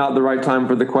this is not the right time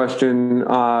for the question,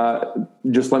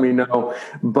 just let me know.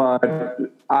 But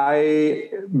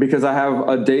because I have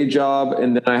a day job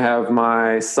and then I have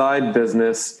my side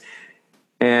business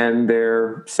and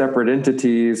they're separate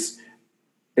entities,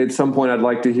 at some point I'd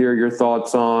like to hear your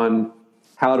thoughts on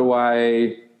how do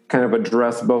I kind of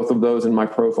address both of those in my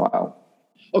profile.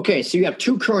 Okay, so you have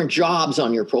two current jobs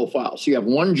on your profile. So you have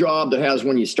one job that has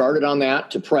when you started on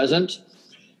that to present.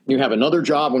 You have another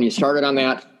job when you started on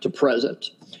that to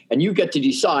present. And you get to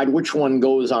decide which one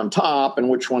goes on top and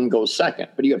which one goes second.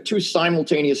 But you have two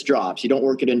simultaneous jobs. You don't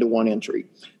work it into one entry.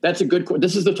 That's a good,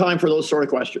 this is the time for those sort of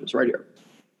questions right here.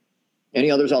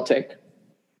 Any others I'll take?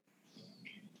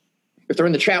 If they're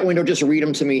in the chat window, just read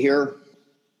them to me here.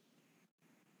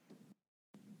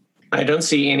 I don't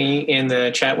see any in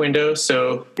the chat window,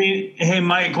 so. Hey,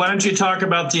 Mike, why don't you talk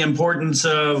about the importance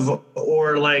of,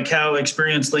 or like how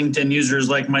experienced LinkedIn users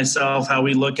like myself, how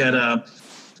we look at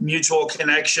mutual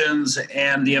connections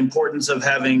and the importance of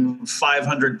having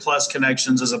 500 plus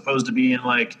connections as opposed to being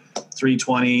like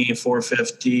 320,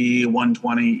 450,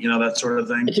 120, that sort of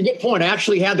thing. It's a good point. I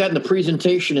actually had that in the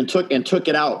presentation and took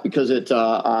it out because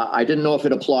I didn't know if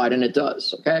it applied, and it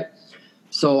does. Okay,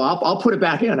 so I'll put it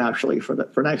back in actually for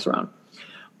next round.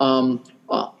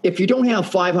 If you don't have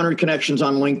 500 connections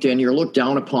on LinkedIn, you're looked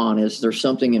down upon as there's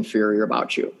something inferior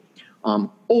about you,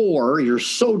 or you're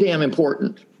so damn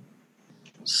important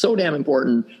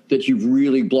that you've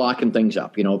really blocking things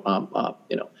up.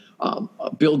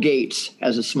 Bill Gates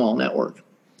has a small network,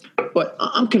 but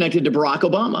I'm connected to Barack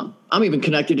Obama. I'm even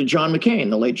connected to John McCain,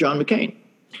 the late John McCain.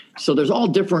 So there's all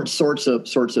different sorts of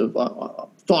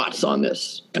thoughts on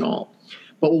this and all.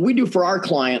 But what we do for our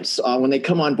clients when they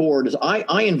come on board is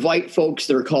I invite folks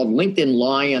that are called LinkedIn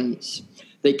Lions.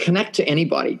 They connect to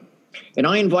anybody. And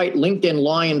I invite LinkedIn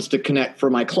Lions to connect for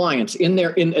my clients in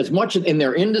as much in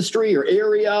their industry or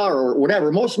area or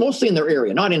whatever, mostly in their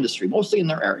area, not industry, mostly in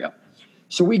their area.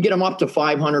 So we get them up to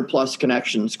 500 plus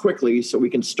connections quickly so we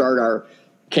can start our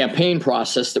campaign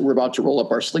process that we're about to roll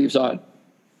up our sleeves on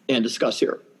and discuss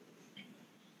here.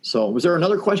 So was there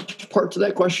another part to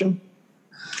that question?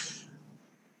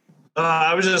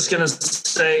 I was just going to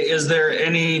say, is there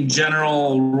any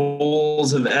general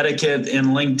rules of etiquette in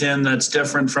LinkedIn that's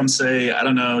different from, say, I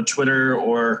don't know, Twitter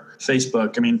or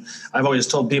Facebook? I mean, I've always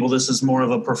told people this is more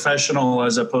of a professional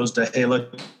as opposed to, hey,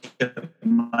 look at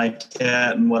my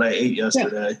cat and what I ate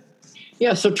yesterday.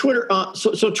 Yeah, so Twitter,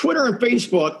 so Twitter and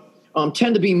Facebook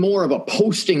tend to be more of a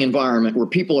posting environment where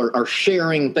people are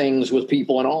sharing things with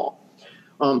people and all.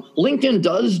 LinkedIn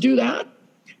does do that.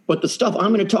 But the stuff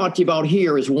I'm going to talk to you about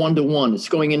here is one-to-one. It's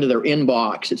going into their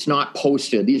inbox. It's not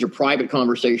posted. These are private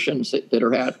conversations that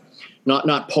are had,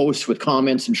 not posts with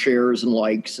comments and shares and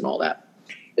likes and all that.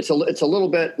 It's a little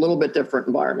bit different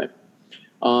environment.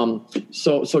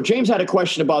 So James had a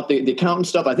question about the accountant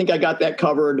stuff. I think I got that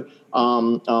covered.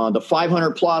 The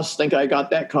 500 plus, I think I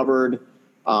got that covered.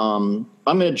 I'm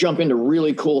going to jump into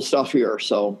really cool stuff here.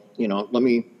 So, let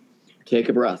me take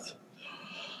a breath.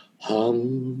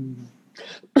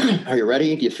 Are you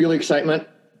ready? Do you feel the excitement?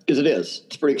 Because it is.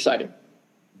 It's pretty exciting.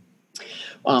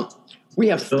 We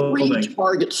have three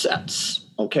target sets.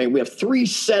 Okay, we have three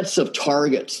sets of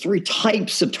targets, three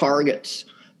types of targets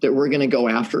that we're going to go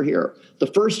after here. The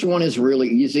first one is really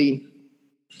easy.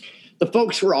 The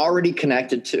folks we're already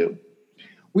connected to.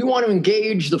 We want to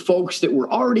engage the folks that we're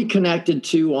already connected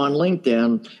to on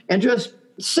LinkedIn and just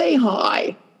say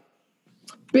hi.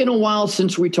 Been a while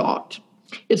since we talked.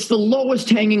 It's the lowest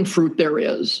hanging fruit there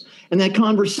is. And that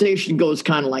conversation goes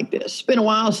kind of like this. It's been a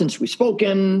while since we've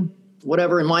spoken,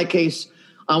 whatever. In my case,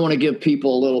 I want to give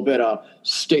people a little bit of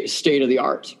state of the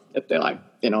art. If they like,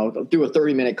 they'll do a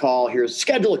 30-minute call.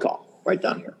 Schedule a call right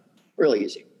down here. Really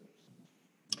easy.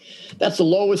 That's the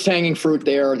lowest hanging fruit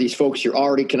there. These folks you're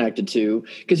already connected to,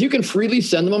 because you can freely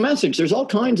send them a message. There's all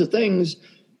kinds of things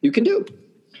you can do.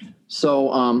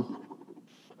 So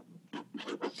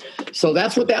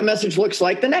that's what that message looks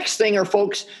like. The next thing are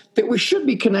folks that we should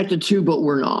be connected to, but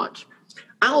we're not.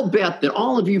 I'll bet that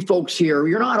all of you folks here,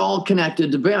 you're not all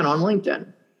connected to Ben on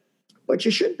LinkedIn. but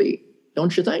you should be,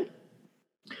 don't you think?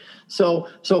 So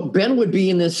Ben would be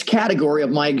in this category of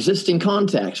my existing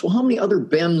contacts. Well, how many other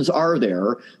Bens are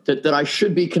there that I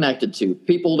should be connected to?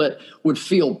 People that would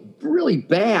feel really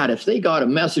bad if they got a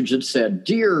message that said,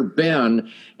 "Dear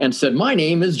Ben," and said, "My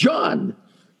name is John."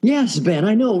 "Yes, Ben,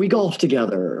 I know, we golf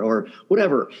together," or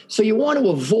whatever. So you want to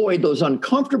avoid those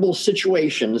uncomfortable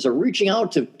situations of reaching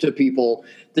out to people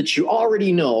that you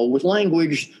already know with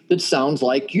language that sounds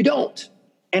like you don't.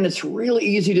 And it's really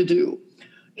easy to do.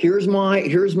 Here's my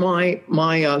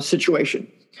situation.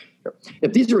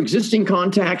 If these are existing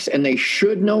contacts and they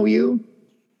should know you,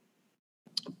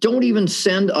 don't even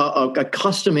send a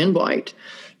custom invite.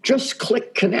 Just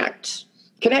click connect.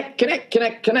 Connect.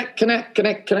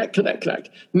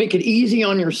 Make it easy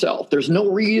on yourself. There's no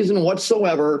reason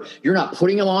whatsoever. You're not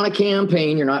putting them on a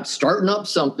campaign. You're not starting up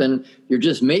something. You're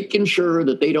just making sure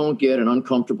that they don't get an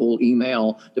uncomfortable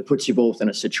email that puts you both in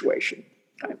a situation.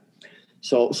 Okay?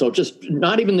 So just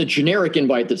not even the generic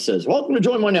invite that says, "Welcome to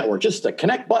join my network." Just the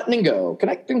connect button and go.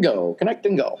 Connect and go. Connect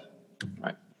and go. All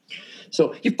right.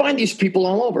 So you find these people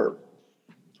all over.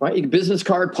 Right, business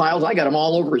card piles, I got them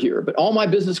all over here. But all my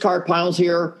business card piles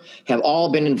here have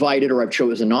all been invited, or I've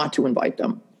chosen not to invite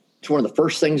them. It's one of the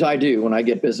first things I do when I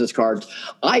get business cards.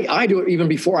 I do it even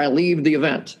before I leave the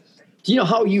event. Do you know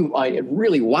how I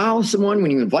really wow someone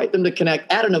when you invite them to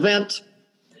connect at an event?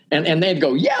 And they'd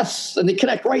go, "Yes," and they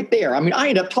connect right there. I mean, I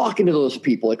end up talking to those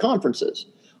people at conferences.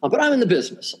 But I'm in the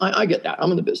business. I get that. I'm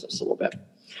in the business a little bit.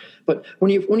 But when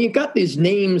you've got these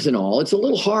names and all, it's a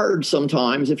little hard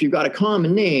sometimes if you've got a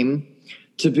common name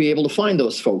to be able to find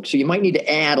those folks. So you might need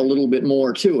to add a little bit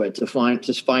more to it to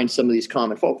find some of these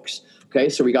common folks. Okay,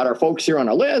 so we got our folks here on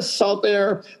our lists out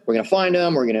there. We're going to find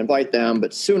them. We're going to invite them.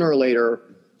 But sooner or later,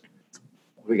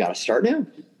 we got to start now.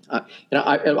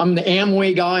 I'm the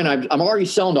Amway guy, and I'm already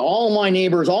selling to all my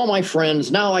neighbors, all my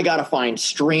friends. Now I got to find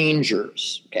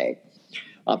strangers. Okay,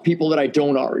 people that I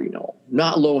don't already know,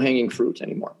 not low-hanging fruit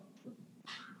anymore.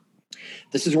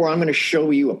 This is where I'm going to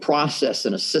show you a process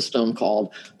and a system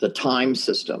called the time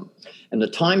system. And the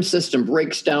time system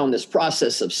breaks down this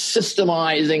process of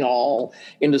systemizing all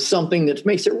into something that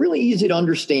makes it really easy to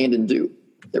understand and do.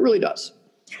 It really does.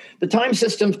 The time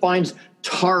system finds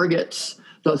targets,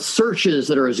 the searches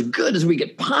that are as good as we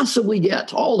could possibly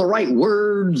get, all the right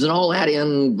words and all that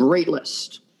in great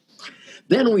list.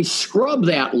 Then we scrub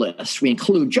that list. We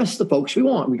include just the folks we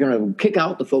want. We're going to kick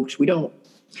out the folks we don't.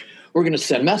 We're going to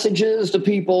send messages to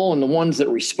people, and the ones that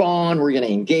respond, we're going to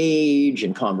engage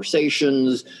in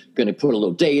conversations, going to put a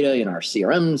little data in our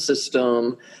CRM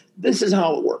system. This is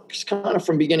how it works, kind of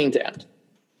from beginning to end.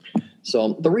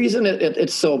 So the reason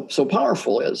it's so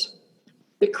powerful is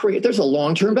there's a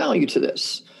long-term value to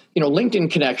this. You know,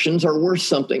 LinkedIn connections are worth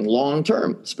something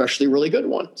long-term, especially really good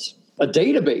ones. A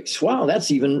database, wow, that's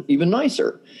even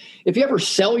nicer. If you ever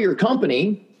sell your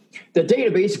company, the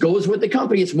database goes with the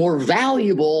company. It's more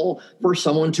valuable for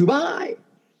someone to buy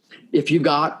if you've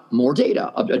got more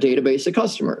data, a database of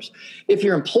customers. If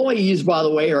your employees, by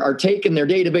the way, are taking their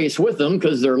database with them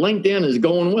because their LinkedIn is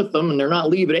going with them and they're not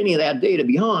leaving any of that data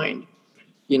behind,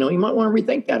 you might want to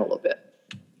rethink that a little bit.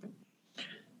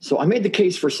 So I made the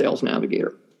case for Sales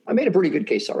Navigator. I made a pretty good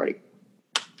case already.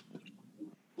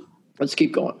 Let's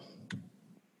keep going.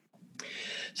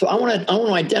 So I want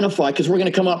to identify, because we're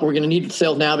going to need the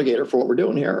Sales Navigator for what we're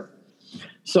doing here.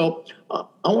 So I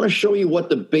want to show you what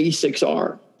the basics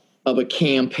are of a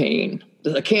campaign.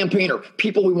 A campaign are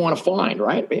people we want to find,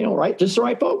 right? Right? Just the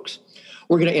right folks.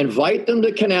 We're going to invite them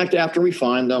to connect after we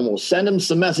find them. We'll send them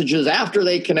some messages after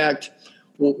they connect.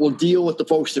 We'll deal with the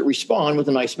folks that respond with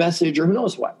a nice message or who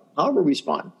knows what. However we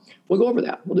respond. We'll go over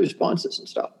that. We'll do responses and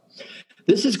stuff.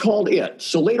 This is called it.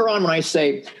 So later on when I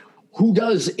say, who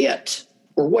does it?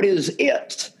 Or what is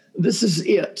it? This is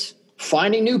it.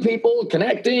 Finding new people,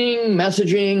 connecting,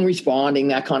 messaging, responding,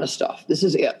 that kind of stuff. This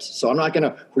is it. So I'm not going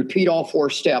to repeat all 4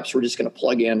 steps. We're just going to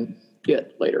plug in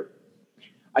it later.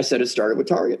 I said it started with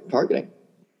targeting.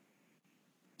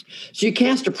 So you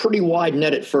cast a pretty wide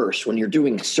net at first when you're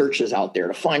doing searches out there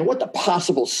to find what the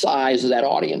possible size of that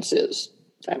audience is.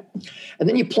 Okay? And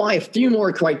then you apply a few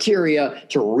more criteria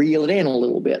to reel it in a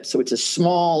little bit. So it's a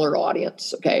smaller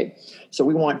audience. Okay. So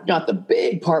we want not the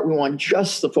big part, we want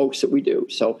just the folks that we do.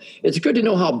 So it's good to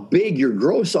know how big your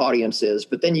gross audience is,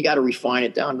 but then you got to refine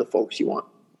it down to the folks you want.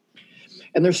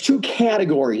 And there's 2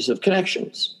 categories of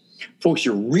connections. Folks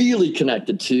you're really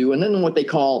connected to, and then what they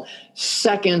call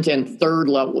second and third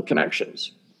level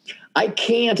connections. I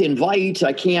can't invite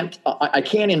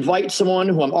someone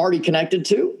who I'm already connected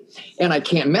to, and I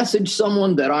can't message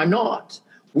someone that I'm not.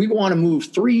 We want to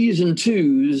move 3s and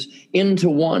 2s into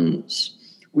 1s.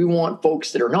 We want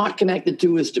folks that are not connected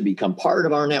to us to become part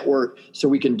of our network so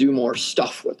we can do more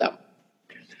stuff with them.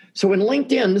 So in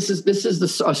LinkedIn, this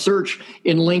is a search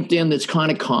in LinkedIn that's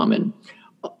kind of common.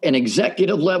 An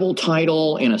executive level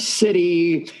title in a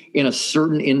city, in a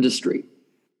certain industry.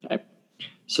 Okay?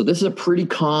 So this is a pretty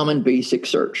common basic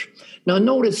search. Now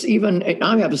notice even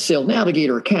I have a Sales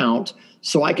Navigator account,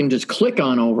 so I can just click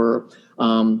on over.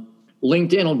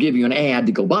 LinkedIn will give you an ad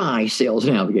to go buy Sales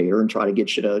Navigator and try to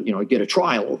get you to get a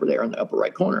trial over there in the upper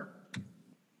right corner.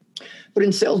 But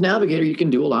in Sales Navigator, you can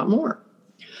do a lot more.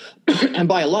 And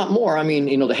by a lot more, I mean,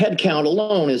 the head count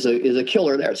alone is a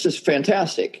killer there. It's just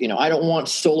fantastic. I don't want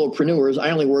solopreneurs.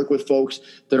 I only work with folks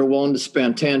that are willing to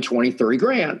spend 10, 20, 30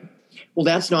 grand. Well,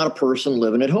 that's not a person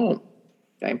living at home.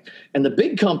 Okay. And the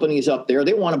big companies up there,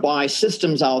 they want to buy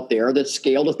systems out there that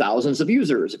scale to thousands of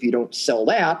users. If you don't sell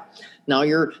that, now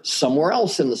you're somewhere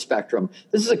else in the spectrum.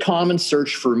 This is a common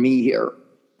search for me here.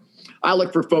 I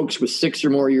look for folks with 6 or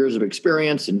more years of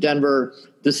experience in Denver,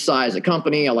 this size of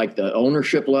company. I like the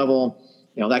ownership level,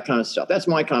 that kind of stuff. That's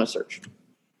my kind of search.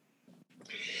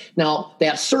 Now,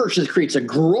 that search creates a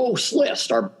gross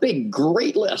list, our big,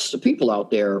 great list of people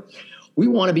out there. We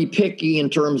want to be picky in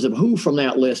terms of who from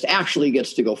that list actually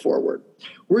gets to go forward.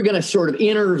 We're going to sort of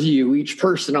interview each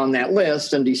person on that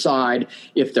list and decide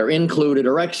if they're included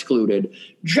or excluded.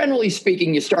 Generally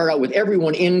speaking, you start out with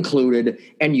everyone included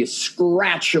and you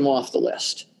scratch them off the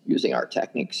list using our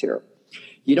techniques here.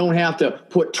 You don't have to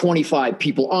put 25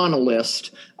 people on a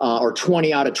list or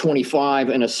 20 out of 25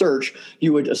 in a search.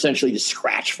 You would essentially just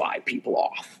scratch 5 people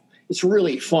off. It's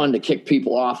really fun to kick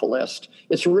people off a list.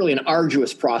 It's really an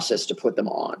arduous process to put them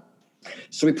on.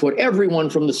 So we put everyone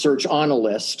from the search on a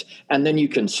list, and then you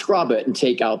can scrub it and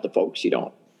take out the folks you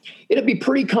don't. It'd be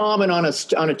pretty common on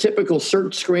a typical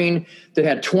search screen that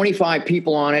had 25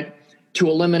 people on it to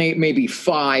eliminate maybe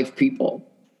 5 people.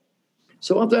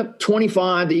 So of the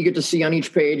 25 that you get to see on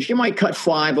each page, you might cut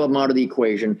 5 of them out of the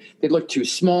equation. They look too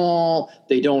small.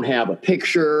 They don't have a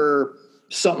picture,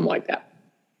 something like that.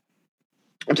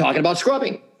 I'm talking about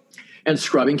scrubbing. And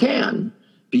scrubbing can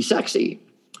be sexy.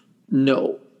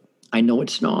 No, I know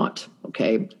it's not,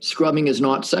 okay? Scrubbing is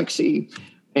not sexy,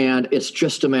 and it's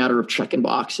just a matter of checking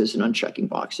boxes and unchecking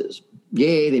boxes.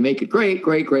 Yay, they make it great,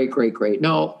 great, great, great, great.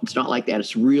 No, it's not like that.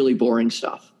 It's really boring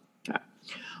stuff. Okay.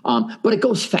 But it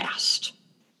goes fast.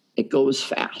 It goes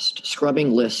fast.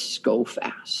 Scrubbing lists go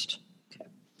fast. Okay.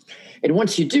 And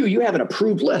once you do, you have an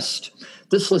approved list.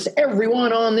 This list,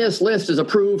 everyone on this list is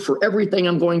approved for everything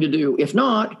I'm going to do. If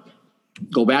not,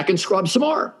 go back and scrub some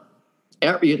more.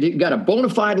 You've got a bona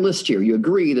fide list here. You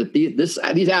agree that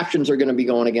these actions are going to be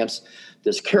going against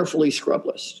this carefully scrubbed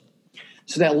list.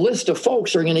 So that list of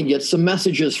folks are going to get some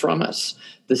messages from us.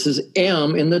 This is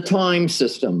M in the time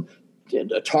system,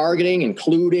 targeting,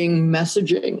 including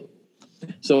messaging.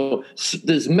 So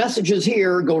these messages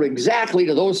here go exactly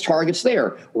to those targets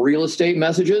there. Real estate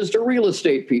messages to real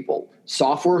estate people.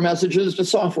 Software messages to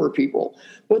software people.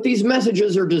 But these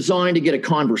messages are designed to get a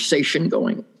conversation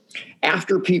going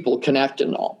after people connect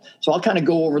and all. So I'll kind of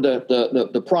go over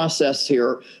the process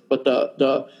here. But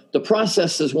the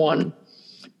process is one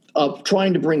of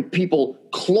trying to bring people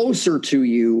closer to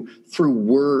you through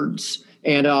words.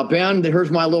 And Ben, here's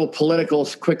my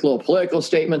quick little political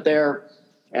statement there.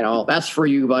 That's for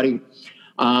you, buddy.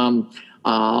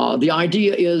 The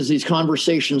idea is these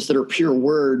conversations that are pure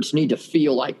words need to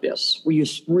feel like this. We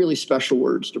use really special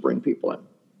words to bring people in.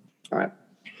 All right.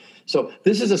 So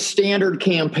this is a standard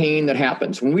campaign that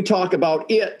happens. When we talk about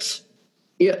it,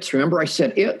 remember I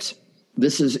said it?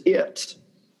 This is it.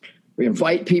 We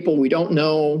invite people we don't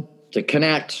know to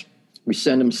connect. We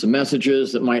send them some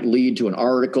messages that might lead to an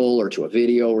article or to a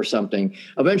video or something.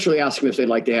 Eventually ask them if they'd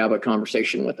like to have a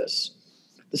conversation with us.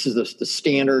 This is the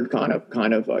standard kind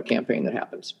of campaign that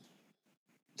happens.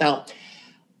 Now,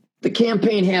 the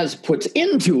campaign puts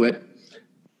into it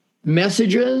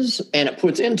messages, and it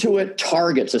puts into it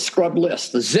targets, a scrub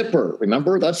list, the zipper.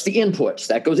 Remember, that's the inputs.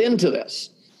 That goes into this.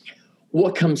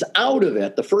 What comes out of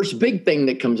it, the first big thing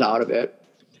that comes out of it,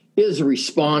 is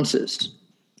responses.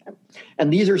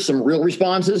 And these are some real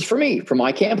responses for me, for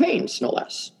my campaigns, no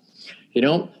less.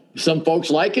 Some folks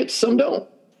like it, some don't.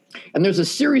 And there's a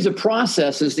series of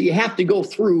processes that you have to go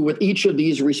through with each of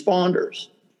these responders.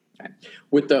 Okay.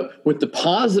 With the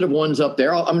positive ones up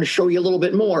there, I'm going to show you a little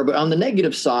bit more. But on the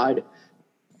negative side,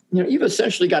 you've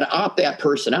essentially got to opt that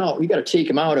person out. You got to take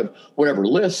them out of whatever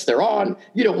list they're on.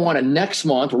 You don't want to next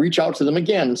month reach out to them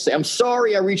again and say, "I'm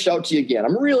sorry, I reached out to you again.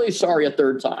 I'm really sorry a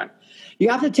third time." You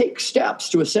have to take steps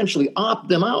to essentially opt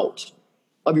them out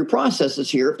of your processes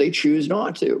here if they choose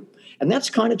not to. And that's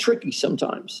kind of tricky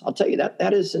sometimes. I'll tell you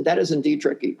that is indeed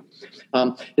tricky.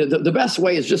 The best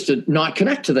way is just to not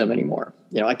connect to them anymore.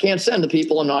 I can't send to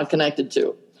people I'm not connected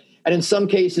to. And in some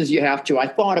cases you have to. I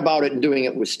thought about it and doing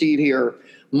it with Steve here.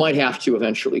 Might have to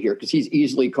eventually here because he's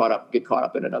easily get caught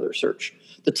up in another search.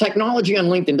 The technology on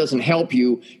LinkedIn doesn't help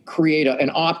you create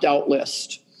an opt-out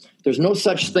list. There's no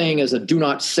such thing as a do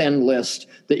not send list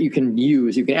that you can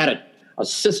use. You can add a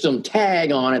system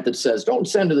tag on it that says don't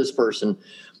send to this person,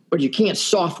 but you can't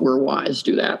software-wise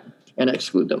do that and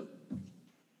exclude them.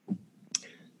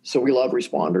 So we love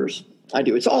responders. I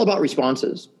do. It's all about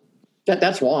responses.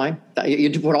 That's why. You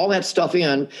put all that stuff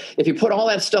in. If you put all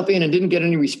that stuff in and didn't get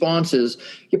any responses,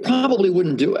 you probably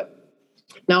wouldn't do it.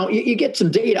 Now, you get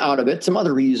some data out of it, some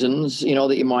other reasons,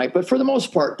 that you might, but for the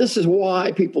most part, this is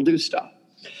why people do stuff.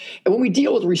 And when we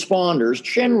deal with responders,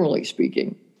 generally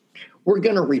speaking, we're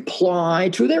going to reply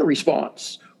to their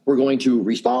response. We're going to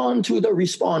respond to the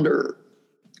responder,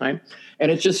 right?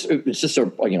 And it's just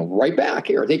right back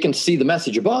here. They can see the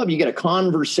message above. You get a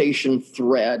conversation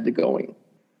thread going.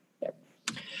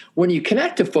 When you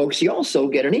connect to folks, you also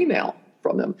get an email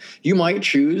from them. You might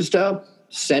choose to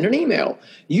send an email.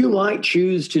 You might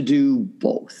choose to do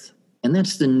both. And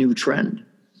that's the new trend.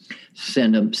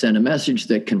 Send a message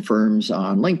that confirms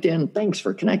on LinkedIn, thanks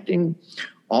for connecting.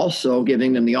 Also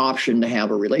giving them the option to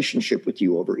have a relationship with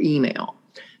you over email.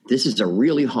 This is a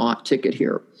really hot ticket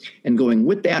here. And going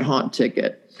with that hot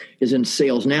ticket is in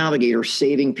Sales Navigator,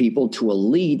 saving people to a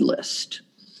lead list.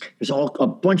 There's a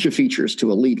bunch of features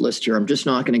to a lead list here. I'm just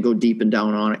not going to go deep and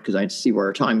down on it because I see where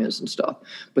our time is and stuff.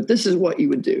 But this is what you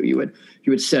would do. You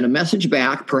would send a message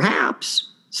back,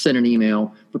 perhaps send an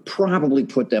email, but probably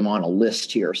put them on a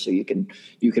list here so you can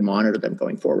monitor them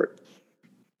going forward.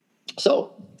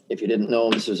 So if you didn't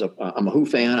know, I'm a Who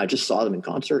fan. I just saw them in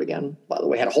concert again. By the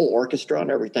way, had a whole orchestra and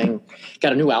everything.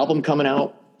 Got a new album coming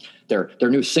out. Their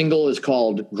new single is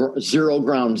called Zero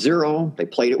Ground Zero. They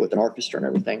played it with an orchestra and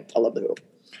everything. I love the Who.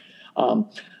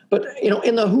 But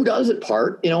in the who does it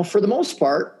part, for the most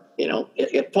part,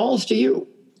 it falls to you.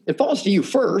 It falls to you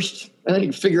first, and then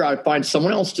you figure out, find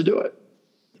someone else to do it.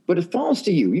 But it falls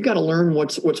to you. You got to learn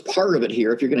what's part of it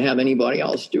here if you're going to have anybody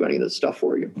else do any of this stuff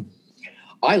for you.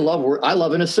 I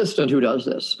love an assistant who does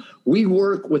this. We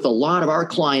work with a lot of our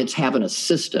clients have an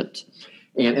assistant,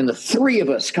 and the three of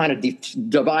us kind of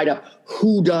divide up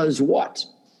who does what.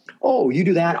 Oh, you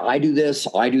do that, I do this,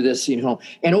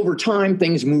 and over time,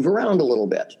 things move around a little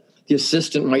bit. The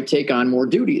assistant might take on more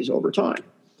duties over time.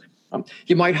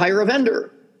 You might hire a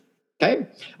vendor, okay?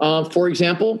 For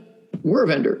example, we're a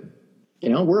vendor.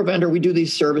 We're a vendor. We do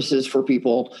these services for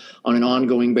people on an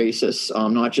ongoing basis,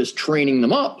 not just training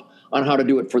them up on how to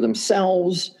do it for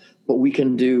themselves, but we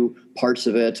can do parts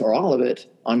of it or all of it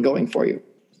ongoing for you.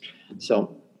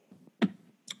 So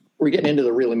we're getting into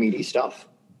the really meaty stuff.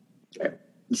 Okay.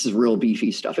 This is real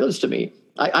beefy stuff. It is to me.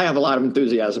 I have a lot of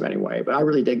enthusiasm anyway, but I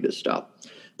really dig this stuff.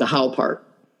 The how part.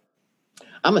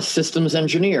 I'm a systems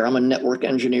engineer. I'm a network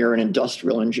engineer and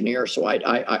industrial engineer, so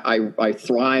I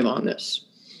thrive on this.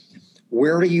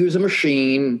 Where to use a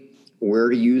machine, where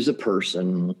to use a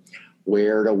person,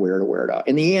 where to.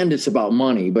 In the end, it's about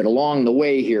money, but along the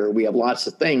way here, we have lots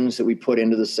of things that we put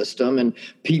into the system and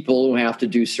people who have to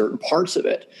do certain parts of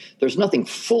it. There's nothing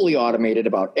fully automated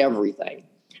about everything,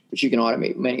 but you can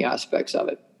automate many aspects of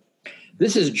it.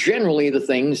 This is generally the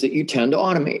things that you tend to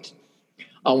automate.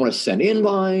 I want to send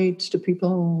invites to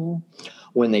people.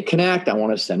 When they connect, I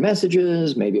want to send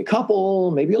messages, maybe a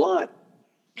couple, maybe a lot.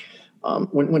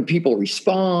 When people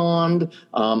respond,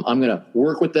 I'm going to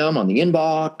work with them on the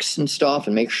inbox and stuff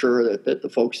and make sure that the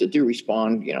folks that do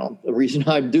respond, the reason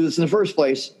I do this in the first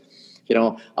place,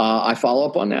 I follow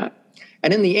up on that.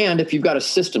 And in the end, if you've got a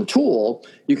system tool,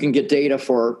 you can get data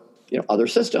for, other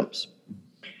systems.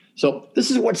 So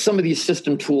this is what some of these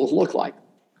system tools look like.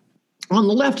 On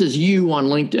the left is you on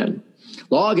LinkedIn,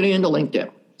 logging into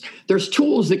LinkedIn. There's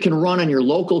tools that can run on your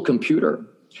local computer.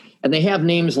 And they have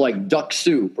names like Duck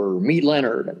Soup or Meet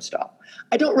Leonard and stuff.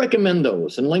 I don't recommend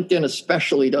those, and LinkedIn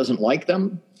especially doesn't like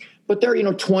them. But they're,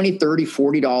 $20, $30,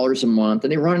 $40 a month,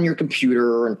 and they run on your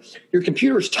computer, and your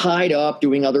computer's tied up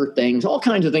doing other things. All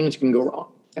kinds of things can go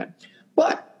wrong. Okay?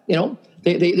 But,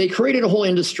 they created a whole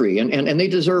industry, and they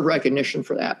deserve recognition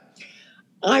for that.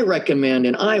 I recommend,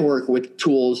 and I work with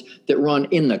tools that run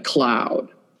in the cloud.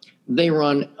 They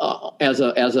run as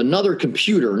another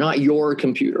computer, not your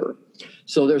computer.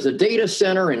 So there's a data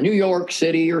center in New York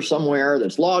City or somewhere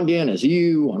that's logged in as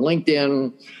you on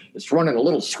LinkedIn. It's running a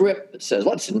little script that says,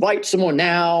 let's invite someone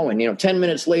now. And, 10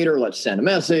 minutes later, let's send a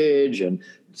message. And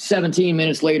 17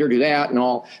 minutes later, do that and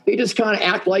all. They just kind of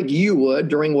act like you would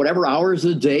during whatever hours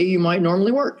of the day you might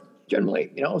normally work.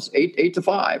 generally, it's 8 to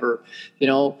 5 or,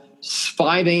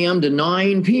 5 a.m. to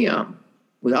 9 p.m.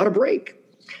 without a break.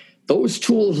 Those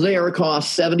tools there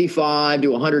cost $75 to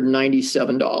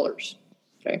 $197.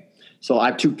 Okay. So I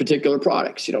have two particular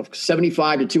products,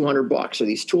 $75 to $200 are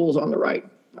these tools on the right.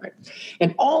 Right.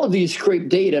 And all of these scrape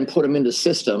data and put them into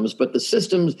systems. But the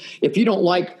systems, if you don't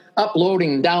like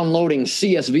uploading and downloading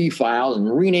CSV files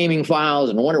and renaming files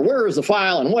and wonder where is the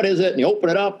file and what is it, and you open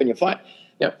it up and you find,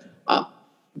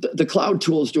 the cloud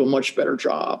tools do a much better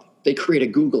job. They create a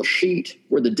Google Sheet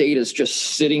where the data is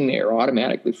just sitting there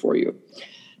automatically for you.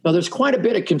 Now, there's quite a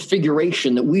bit of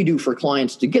configuration that we do for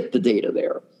clients to get the data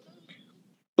there,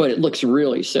 but it looks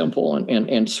really simple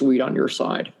and sweet on your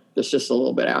side. There's just a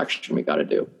little bit of action we got to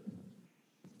do.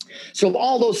 So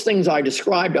all those things I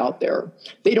described out there,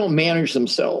 they don't manage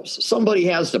themselves. Somebody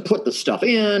has to put the stuff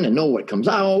in and know what comes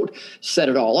out, set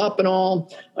it all up and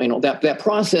all. That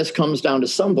process comes down to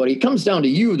somebody. It comes down to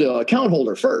you, the account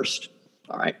holder, first.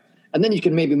 All right. And then you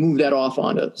can maybe move that off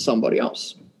onto somebody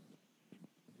else.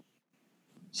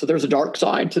 So there's a dark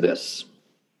side to this.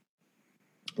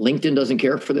 LinkedIn doesn't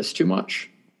care for this too much.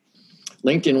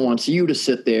 LinkedIn wants you to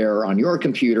sit there on your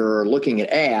computer looking at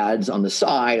ads on the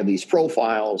side of these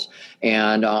profiles.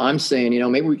 And I'm saying,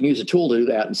 maybe we can use a tool to do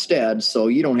that instead. So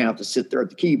you don't have to sit there at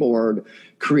the keyboard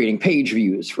creating page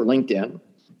views for LinkedIn,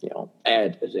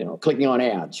 clicking on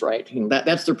ads, right?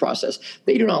 That's their process.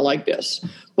 They do not like this.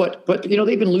 But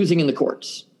they've been losing in the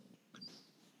courts.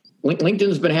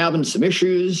 LinkedIn's been having some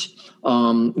issues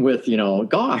with,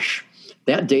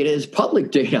 that data is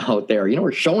public data out there.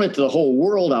 We're showing it to the whole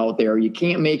world out there. You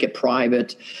can't make it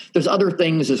private. There's other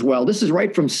things as well. This is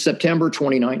right from September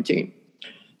 2019.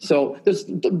 So there's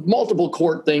multiple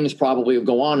court things probably will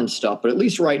go on and stuff, but at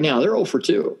least right now they're 0 for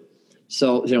 2.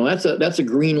 So, that's a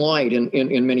green light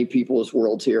in many people's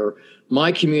worlds here.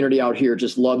 My community out here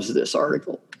just loves this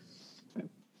article.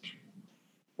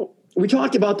 We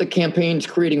talked about the campaigns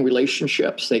creating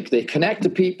relationships. They connect to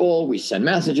people. We send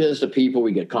messages to people.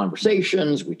 We get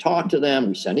conversations. We talk to them.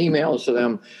 We send emails to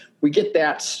them. We get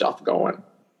that stuff going.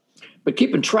 But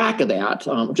keeping track of that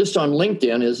just on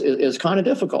LinkedIn is kind of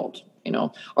difficult.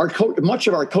 Much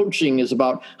of our coaching is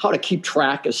about how to keep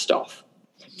track of stuff.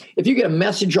 If you get a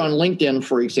message on LinkedIn,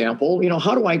 for example,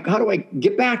 how do I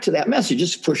get back to that message?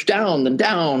 Just push down and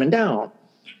down and down.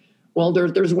 Well,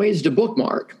 there's ways to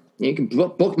bookmark. You can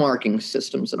bookmarking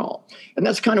systems and all. And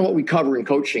that's kind of what we cover in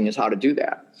coaching is how to do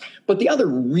that. But the other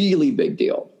really big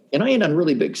deal, and I ain't done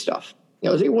really big stuff.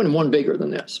 There's one bigger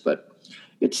than this, but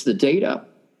it's the data.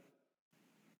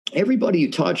 Everybody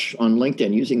you touch on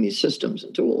LinkedIn using these systems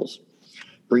and tools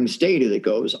brings data that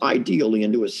goes ideally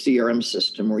into a CRM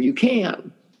system where you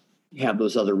can have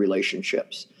those other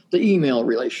relationships, the email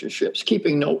relationships,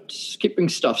 keeping notes, keeping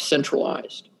stuff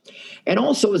centralized. And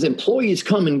also, as employees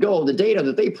come and go, the data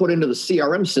that they put into the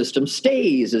CRM system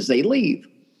stays as they leave.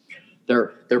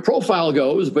 Their profile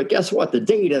goes, but guess what? The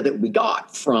data that we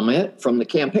got from the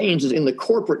campaigns, is in the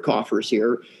corporate coffers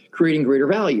here, creating greater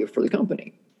value for the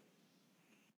company.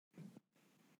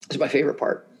 It's my favorite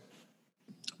part.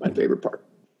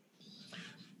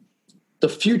 The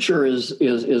future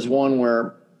is one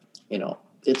where,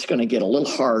 it's going to get a little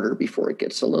harder before it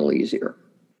gets a little easier.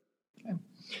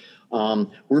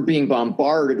 We're being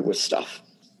bombarded with stuff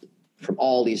from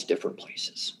all these different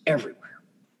places, everywhere.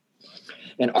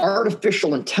 And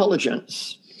artificial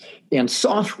intelligence and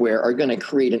software are going to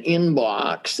create an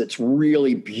inbox that's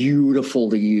really beautiful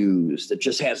to use, that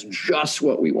just has just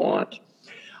what we want.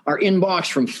 Our inbox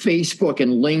from Facebook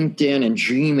and LinkedIn and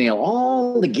Gmail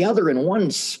all together in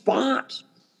one spot.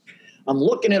 I'm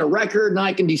looking at a record and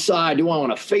I can decide, do I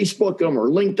want to Facebook them or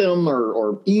link them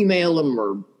or email them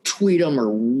or tweet them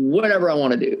or whatever I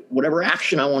want to do, whatever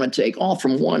action I want to take, all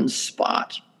from one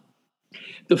spot.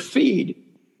 The feed,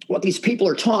 what these people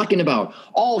are talking about,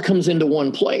 all comes into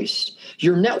one place.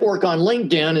 Your network on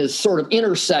LinkedIn is sort of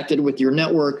intersected with your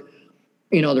network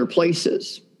in other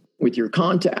places, with your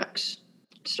contacts,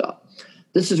 stuff.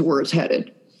 This is where it's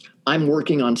headed. I'm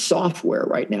working on software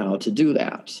right now to do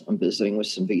that. I'm visiting with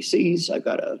some VCs. I've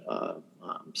got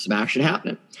some action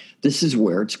happening. This is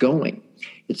where it's going.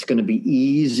 It's going to be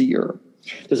easier.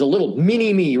 There's a little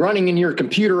mini me running in your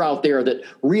computer out there that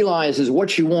realizes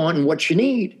what you want and what you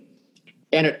need.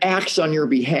 And it acts on your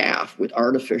behalf with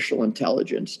artificial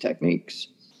intelligence techniques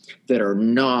that are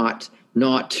not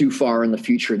too far in the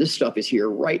future. This stuff is here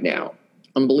right now.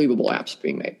 Unbelievable apps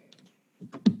being made.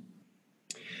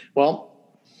 Well,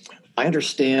 I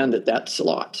understand that that's a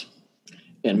lot.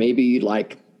 And maybe you'd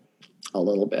like a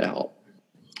little bit of help.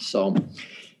 So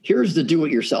here's the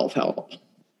do-it-yourself help.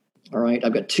 All right,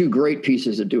 I've got two great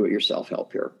pieces of do-it-yourself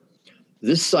help here.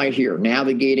 this site here,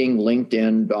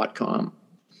 navigatinglinkedin.com.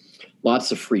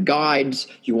 Lots of free guides.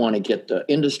 You want to get the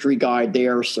industry guide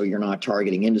there so you're not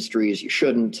targeting industries you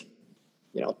shouldn't,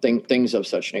 things of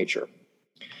such nature.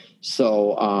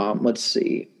 So let's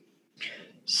see.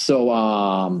 So,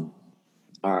 all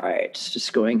right,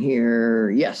 just going here.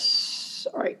 Yes.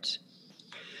 All right.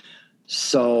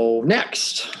 So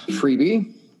next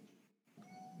freebie,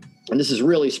 and this is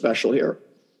really special here.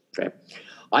 Okay.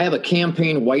 I have a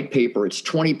campaign white paper. It's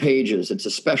 20 pages. It's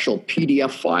a special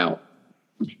PDF file.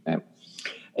 Okay.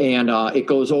 And it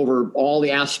goes over all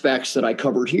the aspects that I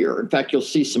covered here. In fact, you'll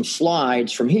see some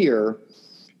slides from here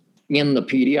in the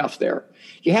PDF there.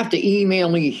 You have to email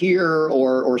me here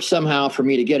or somehow for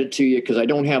me to get it to you because I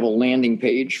don't have a landing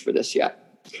page for this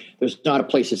yet. There's not a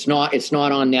place. It's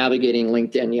not on Navigating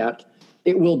LinkedIn yet.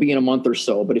 It will be in a month or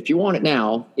so. But if you want it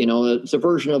now, it's a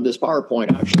version of this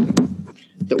PowerPoint actually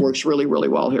that works really, really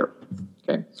well here.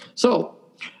 Okay. So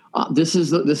this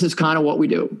is kind of what we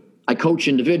do. I coach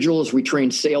individuals. We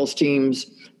train sales teams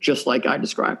just like I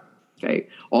described. Okay.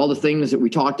 All the things that we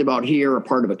talked about here are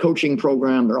part of a coaching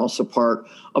program. They're also part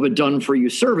of a done-for-you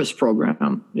service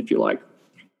program, if you like.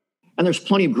 And there's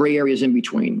plenty of gray areas in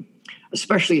between,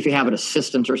 especially if you have an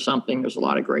assistant or something. There's a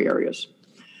lot of gray areas.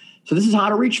 So this is how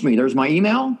to reach me. There's my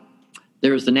email.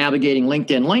 There's the Navigating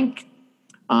LinkedIn link.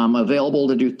 I'm available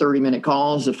to do 30-minute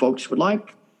calls if folks would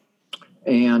like.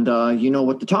 And you know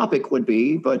what the topic would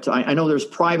be, but I know there's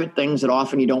private things that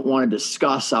often you don't want to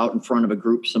discuss out in front of a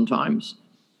group sometimes.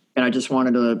 And I just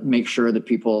wanted to make sure that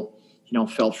people,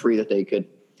 felt free that they could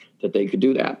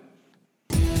do that.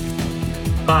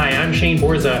 Hi, I'm Shane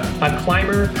Borza, a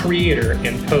climber, creator,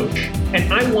 and coach,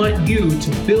 and I want you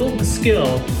to build the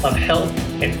skill of health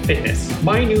and fitness.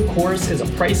 My new course is a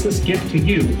priceless gift to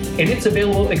you, and it's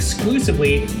available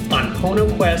exclusively on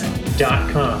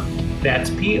PonoQuest.com. That's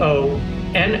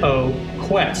PONO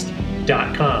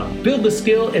Quest.com. Build the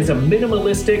Skill is a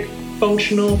minimalistic,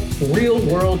 functional,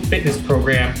 real-world fitness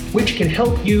program which can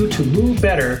help you to move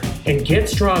better and get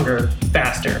stronger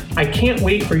faster. I can't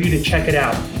wait for you to check it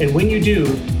out, and when you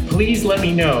do, please let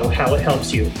me know how it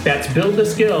helps you. That's Build the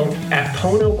Skill at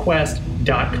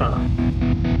PonoQuest.com.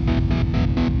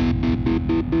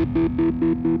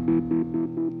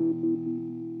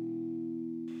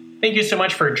 Thank you so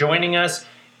much for joining us.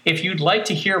 If you'd like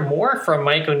to hear more from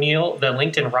Mike O'Neill, the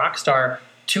LinkedIn Rockstar,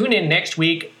 tune in next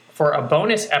week for a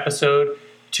bonus episode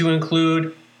to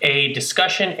include a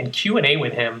discussion and Q&A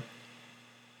with him.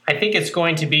 I think it's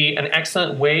going to be an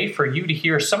excellent way for you to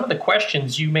hear some of the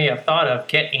questions you may have thought of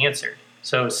get answered.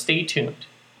 So stay tuned.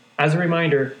 As a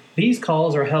reminder, these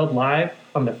calls are held live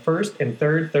on the first and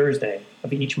third Thursday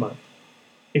of each month.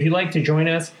 If you'd like to join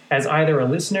us as either a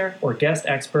listener or guest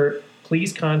expert,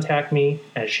 please contact me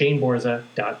at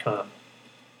shaneborza.com.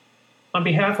 On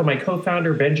behalf of my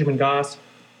co-founder, Benjamin Goss,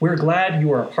 we're glad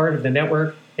you are a part of the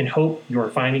network and hope you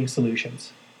are finding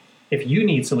solutions. If you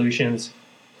need solutions,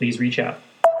 please reach out.